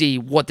brutal to see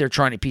what they're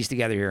trying to piece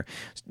together here.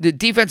 The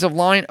defensive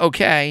line,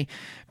 okay,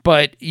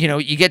 but,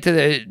 you get to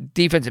the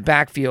defensive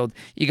backfield,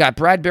 you got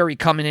Bradbury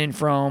coming in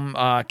from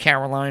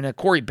Carolina,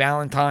 Corey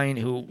Ballantyne,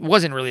 who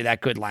wasn't really that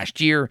good last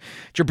year.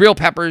 Jabril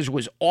Peppers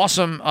was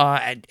awesome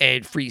at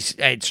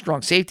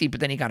strong safety,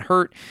 but then he got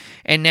hurt.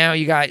 And now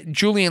you got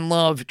Julian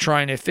Love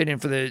trying to fit in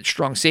for the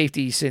strong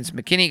safety since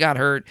McKinney got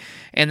hurt.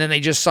 And then they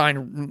just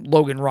signed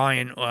Logan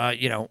Ryan,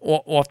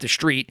 off the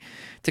street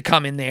to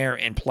come in there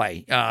and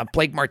play.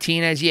 Blake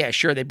Martinez, yeah,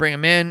 sure, they bring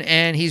him in,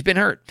 and he's been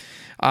hurt.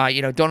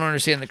 Don't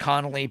understand the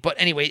Connolly. But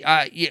anyway,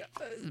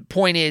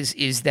 point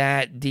is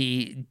that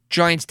the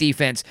Giants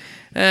defense,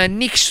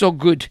 nicht so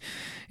good.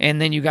 And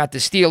then you got the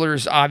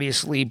Steelers,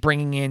 obviously,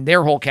 bringing in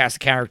their whole cast of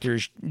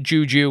characters,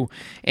 Juju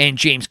and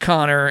James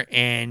Conner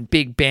and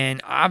Big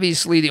Ben.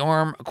 Obviously, the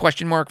arm, a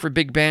question mark for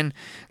Big Ben.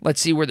 Let's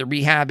see where the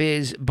rehab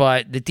is.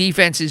 But the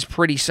defense is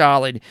pretty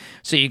solid.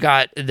 So you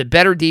got the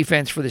better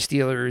defense for the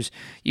Steelers.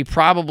 You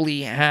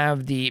probably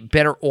have the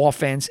better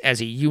offense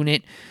as a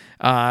unit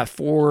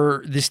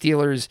for the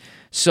Steelers.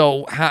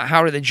 So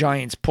how do the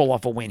Giants pull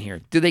off a win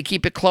here? Do they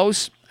keep it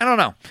close? I don't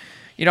know.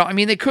 I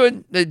mean, they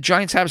could. The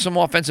Giants have some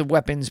offensive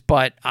weapons,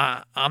 but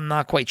I'm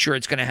not quite sure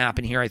it's going to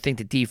happen here. I think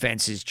the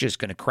defense is just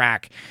going to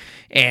crack,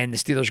 and the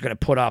Steelers are going to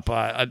put up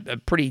a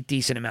pretty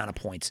decent amount of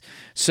points.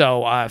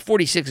 So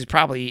 46 is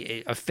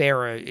probably a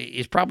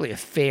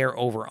fair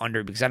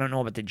over-under because I don't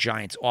know about the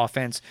Giants'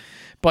 offense.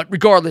 But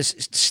regardless,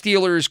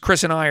 Steelers,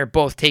 Chris and I are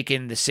both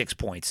taking the 6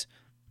 points.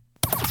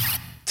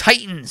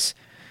 Titans.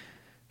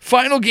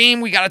 Final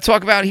game we got to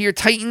talk about here.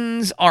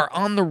 Titans are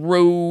on the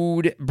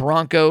road.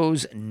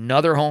 Broncos,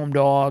 another home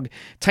dog.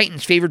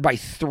 Titans favored by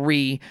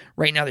 3.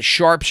 Right now the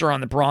Sharps are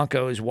on the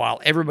Broncos while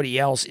everybody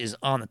else is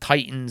on the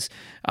Titans.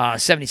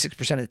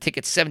 76% of the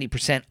tickets,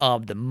 70%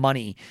 of the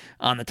money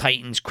on the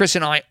Titans. Chris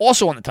and I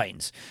also on the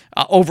Titans.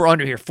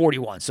 Over-under here,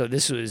 41. So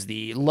this was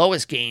the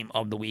lowest game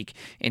of the week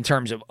in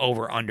terms of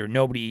over-under.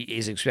 Nobody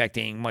is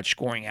expecting much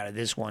scoring out of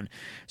this one.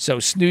 So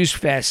snooze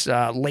fest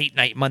late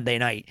night, Monday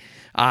night.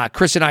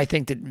 Chris and I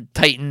think that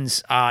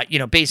Titans,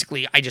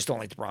 basically, I just don't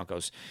like the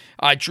Broncos.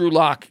 Drew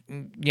Lock,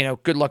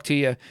 good luck to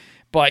you.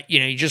 But,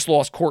 you just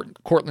lost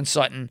Cortland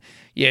Sutton.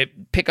 You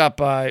pick up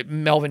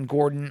Melvin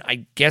Gordon.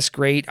 I guess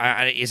great.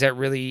 Is that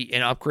really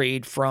an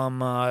upgrade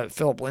from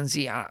Philip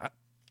Lindsay? I'm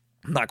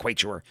not quite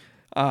sure.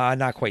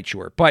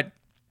 But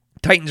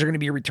Titans are going to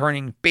be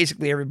returning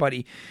basically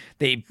everybody.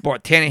 They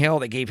bought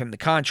Tannehill. They gave him the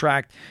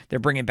contract. They're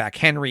bringing back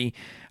Henry.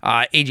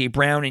 A.J.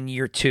 Brown in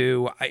year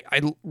 2.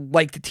 I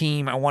like the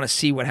team. I want to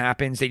see what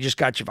happens. They just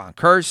got Javon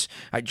Curse.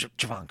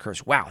 Javon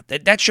Curse. Wow.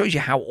 That shows you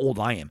how old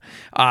I am.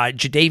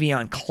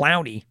 Jadeveon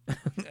Clowney,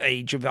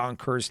 a Javon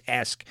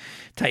Curse-esque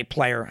type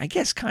player. I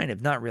guess kind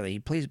of. Not really. He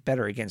plays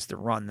better against the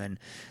run than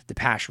the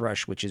pass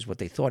rush, which is what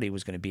they thought he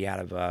was going to be out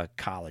of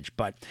college.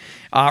 But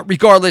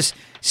regardless,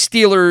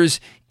 Steelers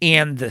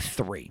and the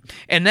 3.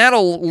 And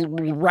that'll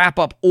wrap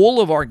up all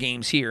of our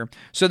games here.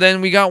 So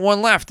then we got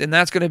one left, and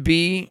that's going to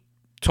be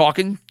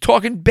talking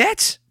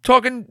bets,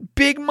 talking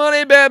big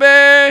money,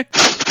 baby.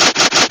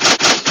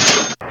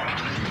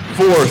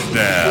 4th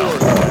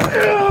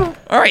down.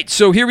 All right,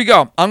 so here we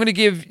go. I'm going to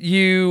give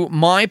you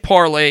my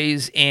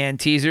parlays and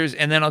teasers,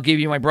 and then I'll give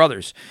you my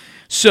brothers.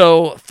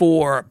 So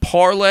for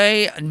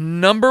parlay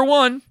number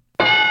 1,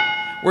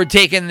 we're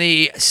taking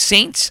the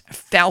Saints,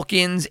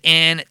 Falcons,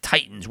 and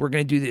Titans. We're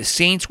going to do the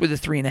Saints with the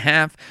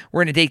 3.5.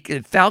 We're going to take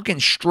the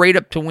Falcons straight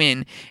up to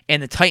win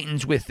and the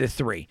Titans with the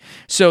 3.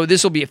 So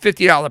this will be a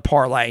 $50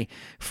 parlay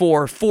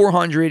for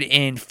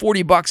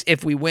 $440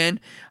 if we win.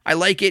 I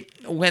like it.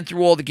 Went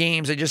through all the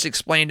games. I just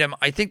explained them.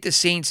 I think the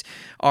Saints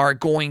are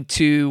going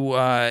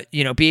to,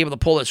 be able to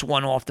pull this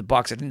one off the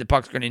Bucs. I think the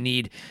Bucs are going to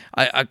need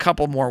a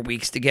couple more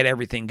weeks to get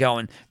everything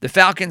going. The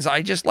Falcons,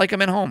 I just like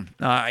them at home.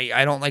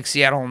 I don't like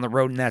Seattle on the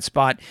road in that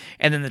spot.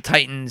 And then the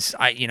Titans,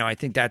 I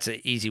think that's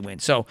an easy win.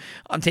 So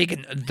I'm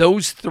taking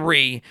those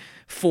 3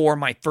 for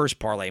my first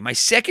parlay. My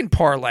second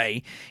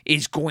parlay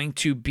is going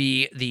to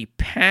be the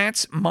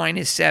Pats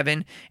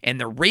 -7 and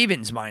the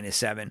Ravens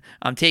 -7.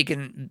 I'm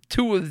taking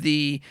 2 of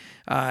the,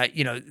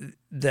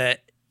 the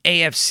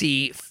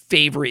AFC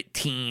favorite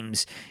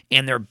teams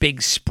and their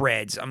big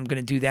spreads. I'm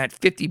going to do that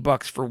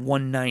 $50 for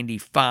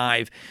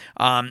 $195.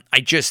 I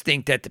just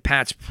think that the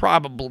Pats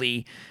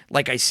probably,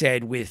 like I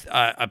said, with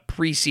a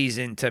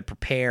preseason to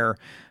prepare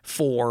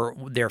for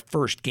their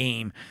first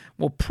game,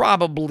 will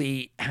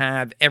probably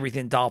have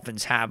everything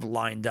Dolphins have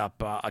lined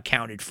up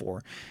accounted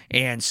for.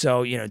 And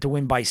so, to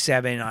win by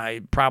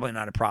 7, probably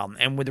not a problem.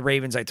 And with the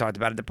Ravens, I talked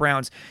about it. The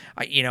Browns,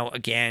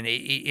 again,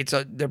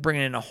 they're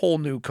bringing in a whole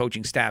new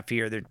coaching staff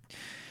here.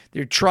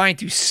 They're trying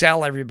to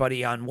sell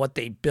everybody on what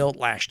they built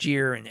last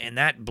year, and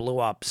that blew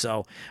up.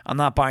 So I'm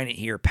not buying it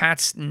here.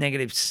 Pats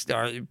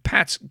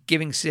Pats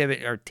giving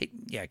 7,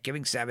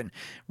 giving 7.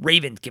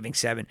 Ravens giving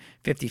 7.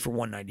 50 for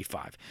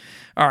 $195.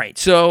 All right.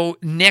 So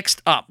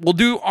next up, we'll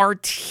do our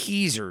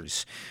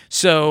teasers.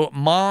 So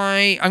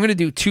I'm going to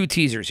do 2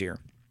 teasers here.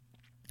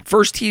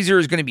 First teaser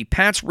is going to be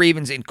Pats,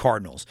 Ravens, and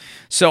Cardinals.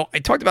 So I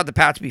talked about the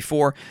Pats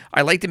before.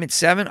 I like them at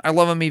 7. I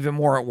love them even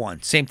more at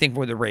 1. Same thing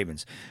with the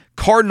Ravens.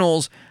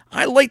 Cardinals,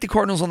 I like the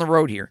Cardinals on the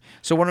road here.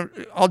 So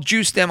I'll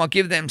juice them. I'll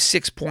give them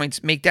 6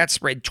 points, make that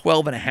spread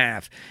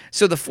 12.5.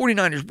 So the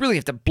 49ers really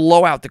have to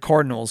blow out the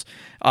Cardinals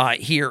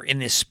here in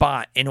this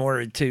spot in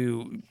order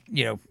to,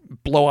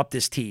 blow up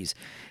this tease.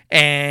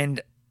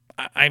 And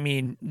I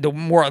mean, the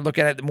more I look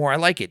at it, the more I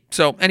like it.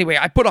 So anyway,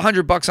 I put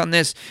 $100 on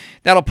this.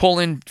 That'll pull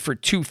in for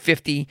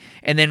 $250.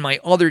 And then my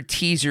other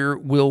teaser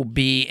will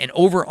be an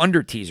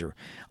over-under teaser.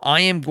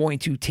 I am going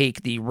to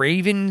take the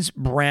Ravens,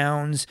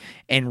 Browns,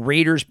 and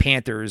Raiders,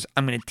 Panthers.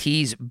 I'm going to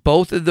tease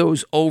both of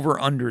those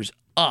over-unders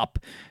up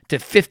to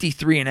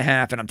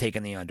 53.5, and I'm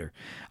taking the under.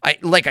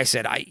 Like I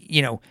said, I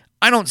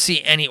don't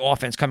see any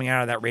offense coming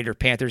out of that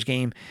Raiders-Panthers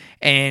game.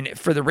 And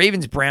for the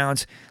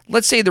Ravens-Browns,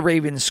 let's say the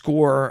Ravens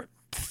score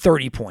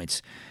 30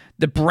 points.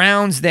 The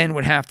Browns then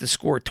would have to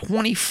score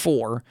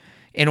 24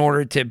 in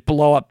order to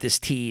blow up this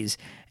tease.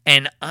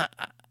 And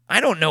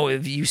I don't know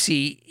if you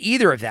see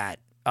either of that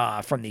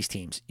from these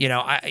teams.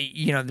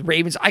 The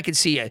Ravens, I could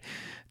see a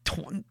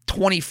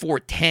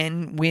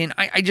 24-10 win.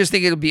 I just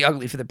think it'll be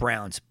ugly for the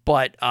Browns.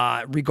 But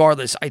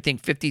regardless, I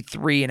think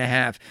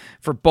 53.5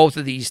 for both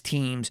of these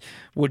teams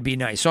would be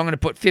nice. So I'm going to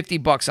put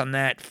 $50 on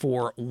that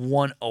for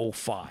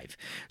 105.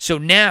 So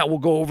now we'll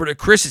go over to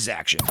Chris's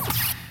action.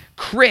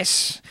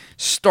 Chris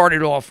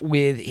started off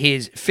with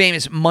his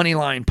famous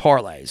moneyline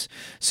parlays.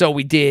 So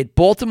we did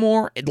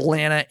Baltimore,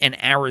 Atlanta, and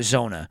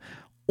Arizona.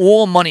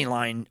 All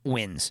moneyline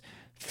wins.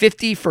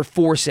 50 for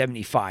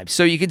 475.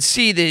 So you can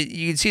see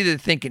the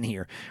thinking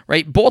here,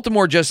 right?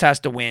 Baltimore just has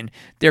to win.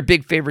 They're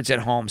big favorites at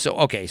home. So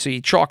okay, so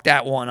you chalk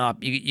that one up.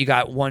 You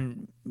got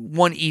one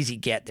easy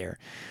get there.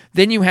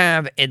 Then you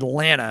have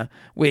Atlanta,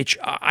 which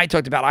I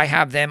talked about. I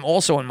have them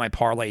also in my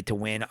parlay to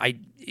win.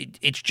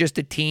 It's just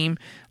a team,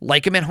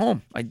 like them at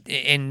home,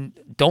 and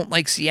don't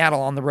like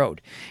Seattle on the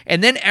road.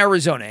 And then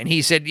Arizona, and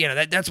he said,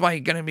 that's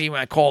going to be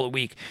my call of the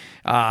week,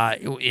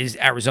 is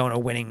Arizona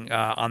winning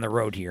on the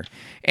road here.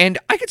 And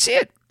I could see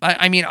it.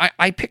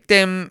 I picked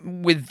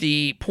them with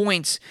the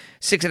points,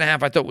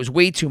 6.5. I thought was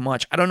way too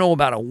much. I don't know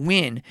about a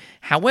win.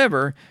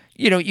 However,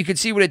 you can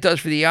see what it does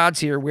for the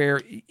odds here,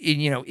 where,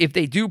 if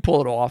they do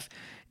pull it off,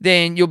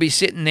 then you'll be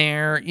sitting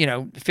there,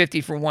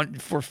 50 for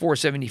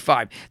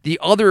 475. The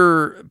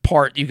other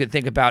part you could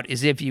think about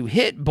is if you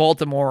hit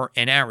Baltimore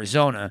and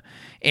Arizona,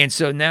 and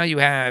so now you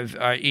have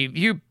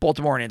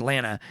Baltimore and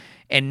Atlanta,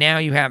 and now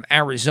you have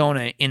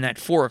Arizona in that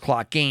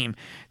 4:00 game.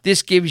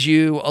 This gives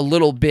you a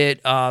little bit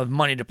of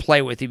money to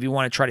play with if you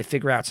want to try to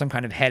figure out some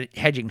kind of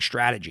hedging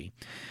strategy.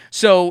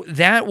 So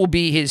that will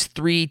be his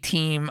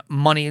 3-team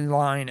money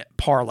line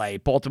parlay: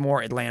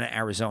 Baltimore, Atlanta,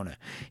 Arizona.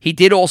 He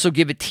did also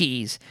give a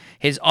tease.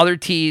 His other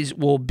tease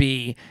will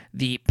be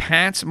the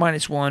Pats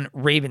 -1,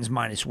 Ravens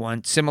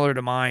 -1, similar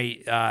to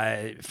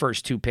my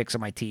first 2 picks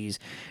of my tease.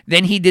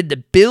 Then he did the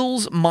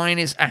Bills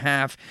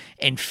 -0.5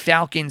 and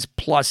Falcons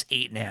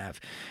 +8.5.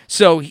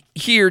 So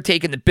here,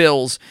 taking the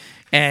Bills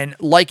and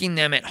liking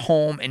them at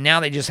home, and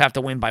now they just have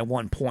to win by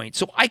 1 point.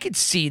 So I could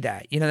see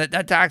that.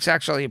 That's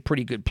actually a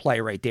pretty good play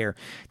right there,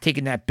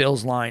 taking that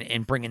Bills line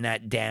and bringing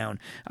that down.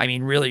 I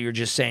mean, really, you're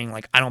just saying,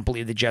 I don't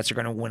believe the Jets are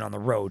going to win on the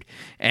road.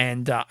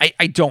 And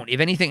I don't. If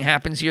anything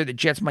happens here, the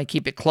Jets might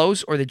keep it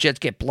close or the Jets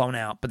get blown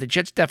out. But the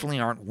Jets definitely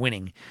aren't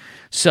winning.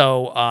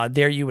 So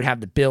there you would have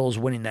the Bills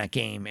winning that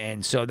game.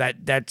 And so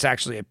that's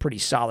actually a pretty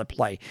solid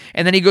play.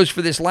 And then he goes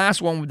for this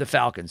last one with the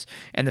Falcons.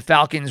 And the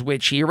Falcons,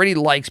 which he already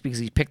likes because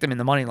he's picked them in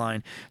the money line.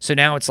 So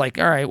now it's like,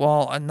 all right,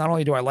 well, not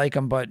only do I like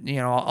them, but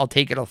I'll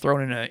take it. I'll throw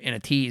it in a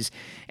tease,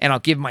 and I'll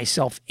give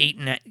myself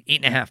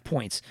 8.5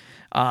 points,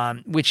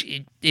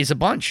 which is a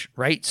bunch,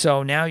 right?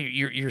 So now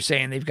you're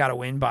saying they've got to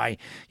win by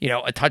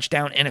a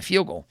touchdown and a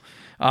field goal.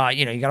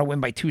 You got to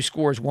win by 2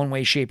 scores, one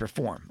way, shape, or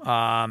form.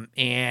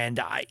 And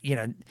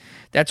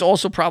that's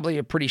also probably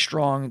a pretty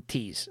strong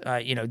tease.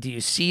 Do you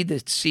see the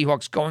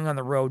Seahawks going on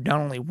the road, not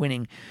only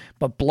winning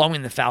but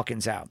blowing the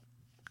Falcons out?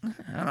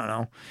 I don't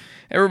know.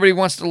 Everybody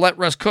wants to let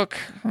Russ cook.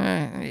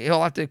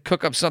 He'll have to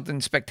cook up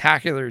something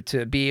spectacular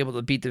to be able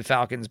to beat the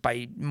Falcons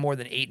by more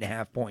than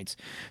 8.5 points.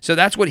 So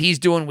that's what he's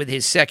doing with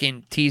his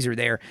second teaser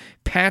there.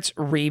 Pats,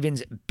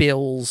 Ravens,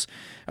 Bills,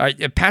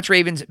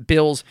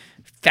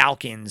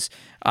 Falcons.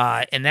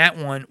 And that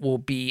one will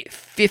be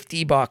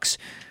 $50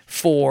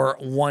 for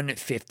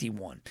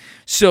 151.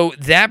 So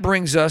that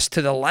brings us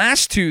to the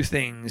last 2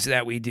 things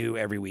that we do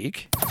every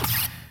week.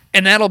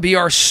 And that'll be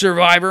our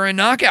Survivor and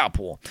Knockout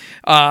pool.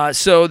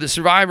 So the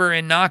Survivor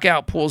and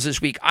Knockout pools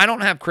this week, I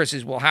don't have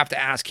Chris's. We'll have to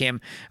ask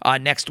him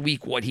next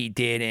week what he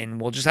did,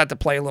 and we'll just have to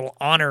play a little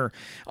honor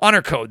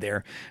code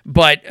there.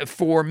 But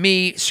for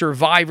me,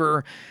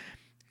 Survivor's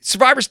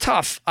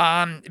tough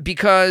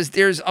because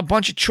there's a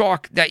bunch of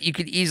chalk that you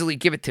could easily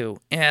give it to,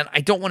 and I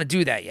don't want to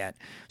do that yet.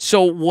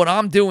 So what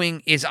I'm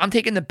doing is I'm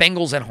taking the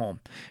Bengals at home.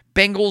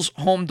 Bengals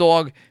home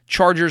dog,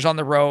 Chargers on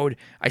the road.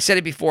 I said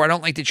it before, I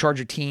don't like the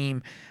Charger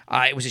team.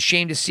 It was a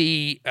shame to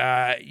see,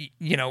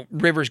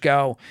 Rivers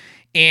go.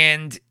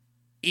 And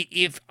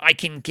if I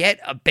can get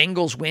a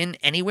Bengals win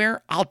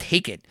anywhere, I'll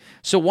take it.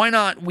 So why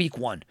not week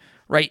 1,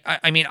 right?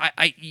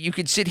 You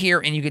could sit here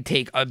and you could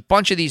take a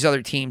bunch of these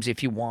other teams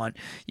if you want.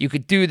 You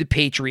could do the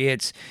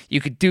Patriots.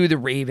 You could do the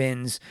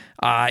Ravens.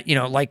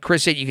 Like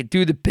Chris said, you could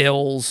do the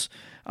Bills.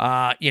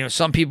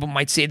 Some people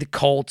might say the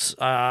Colts.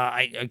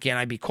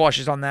 I'd be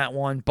cautious on that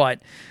one,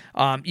 but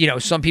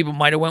some people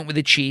might have went with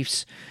the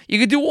Chiefs. You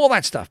could do all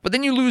that stuff, but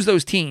then you lose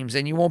those teams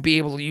and you won't be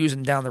able to use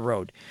them down the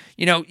road.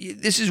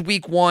 This is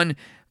week 1.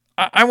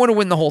 I want to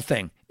win the whole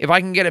thing. If I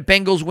can get a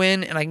Bengals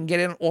win and I can get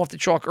it off the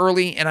chalk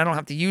early and I don't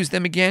have to use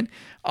them again,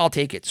 I'll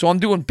take it. So I'm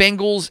doing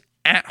Bengals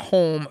at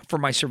home for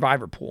my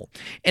Survivor pool.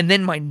 And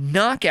then my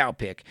knockout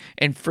pick,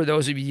 and for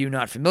those of you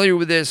not familiar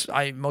with this,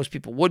 most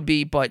people would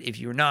be, but if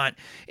you're not,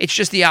 it's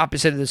just the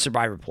opposite of the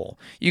Survivor pool.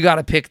 You got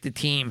to pick the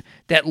team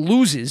that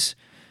loses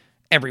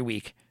every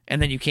week.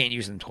 and then you can't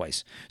use them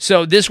twice.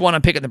 So this one,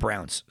 I'm picking the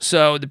Browns.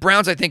 So the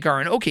Browns, I think, are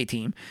an okay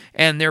team,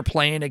 and they're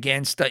playing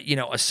against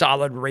a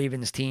solid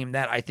Ravens team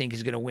that I think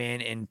is going to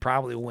win and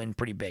probably win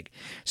pretty big.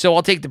 So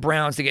I'll take the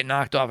Browns to get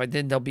knocked off. I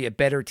think they'll be a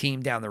better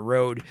team down the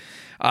road.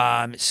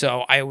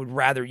 So I would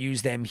rather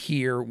use them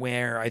here,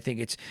 where I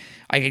think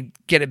I could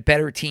get a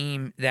better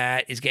team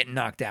that is getting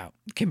knocked out.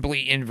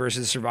 Complete inverse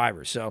of the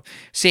Survivor. So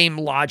same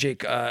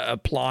logic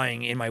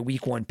applying in my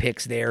week 1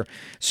 picks there.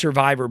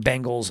 Survivor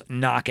Bengals,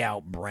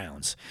 knockout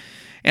Browns.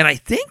 And I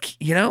think,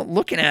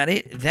 looking at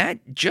it,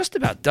 that just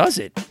about does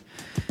it.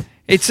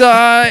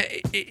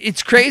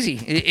 It's crazy.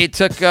 It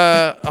took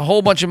a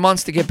whole bunch of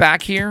months to get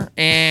back here,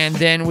 and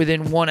then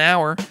within 1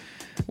 hour,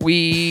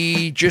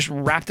 we just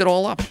wrapped it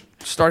all up.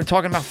 Started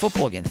talking about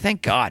football again.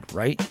 Thank God,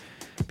 right?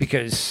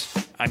 Because,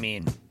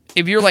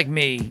 if you're like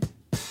me,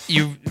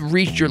 you've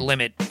reached your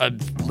limit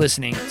of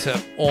listening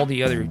to all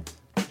the other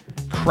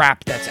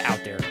crap that's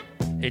out there.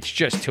 It's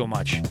just too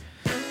much.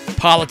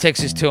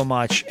 Politics is too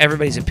much.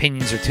 Everybody's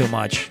opinions are too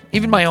much.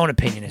 Even my own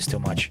opinion is too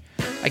much.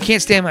 I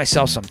can't stand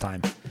myself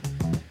sometimes.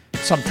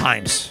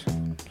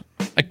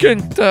 I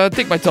can't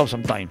think myself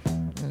sometimes.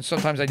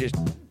 Sometimes I just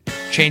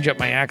change up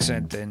my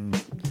accent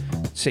and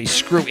say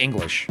screw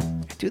English.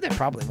 I do that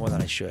probably more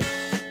than I should.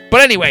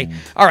 But anyway,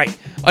 all right,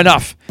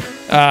 enough.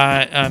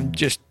 I'm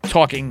just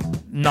talking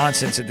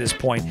nonsense at this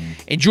point.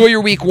 Enjoy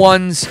your week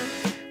 1s.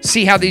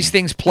 See how these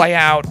things play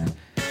out.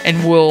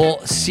 And we'll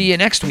see you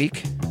next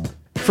week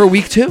for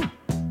week 2.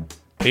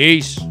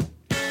 Peace.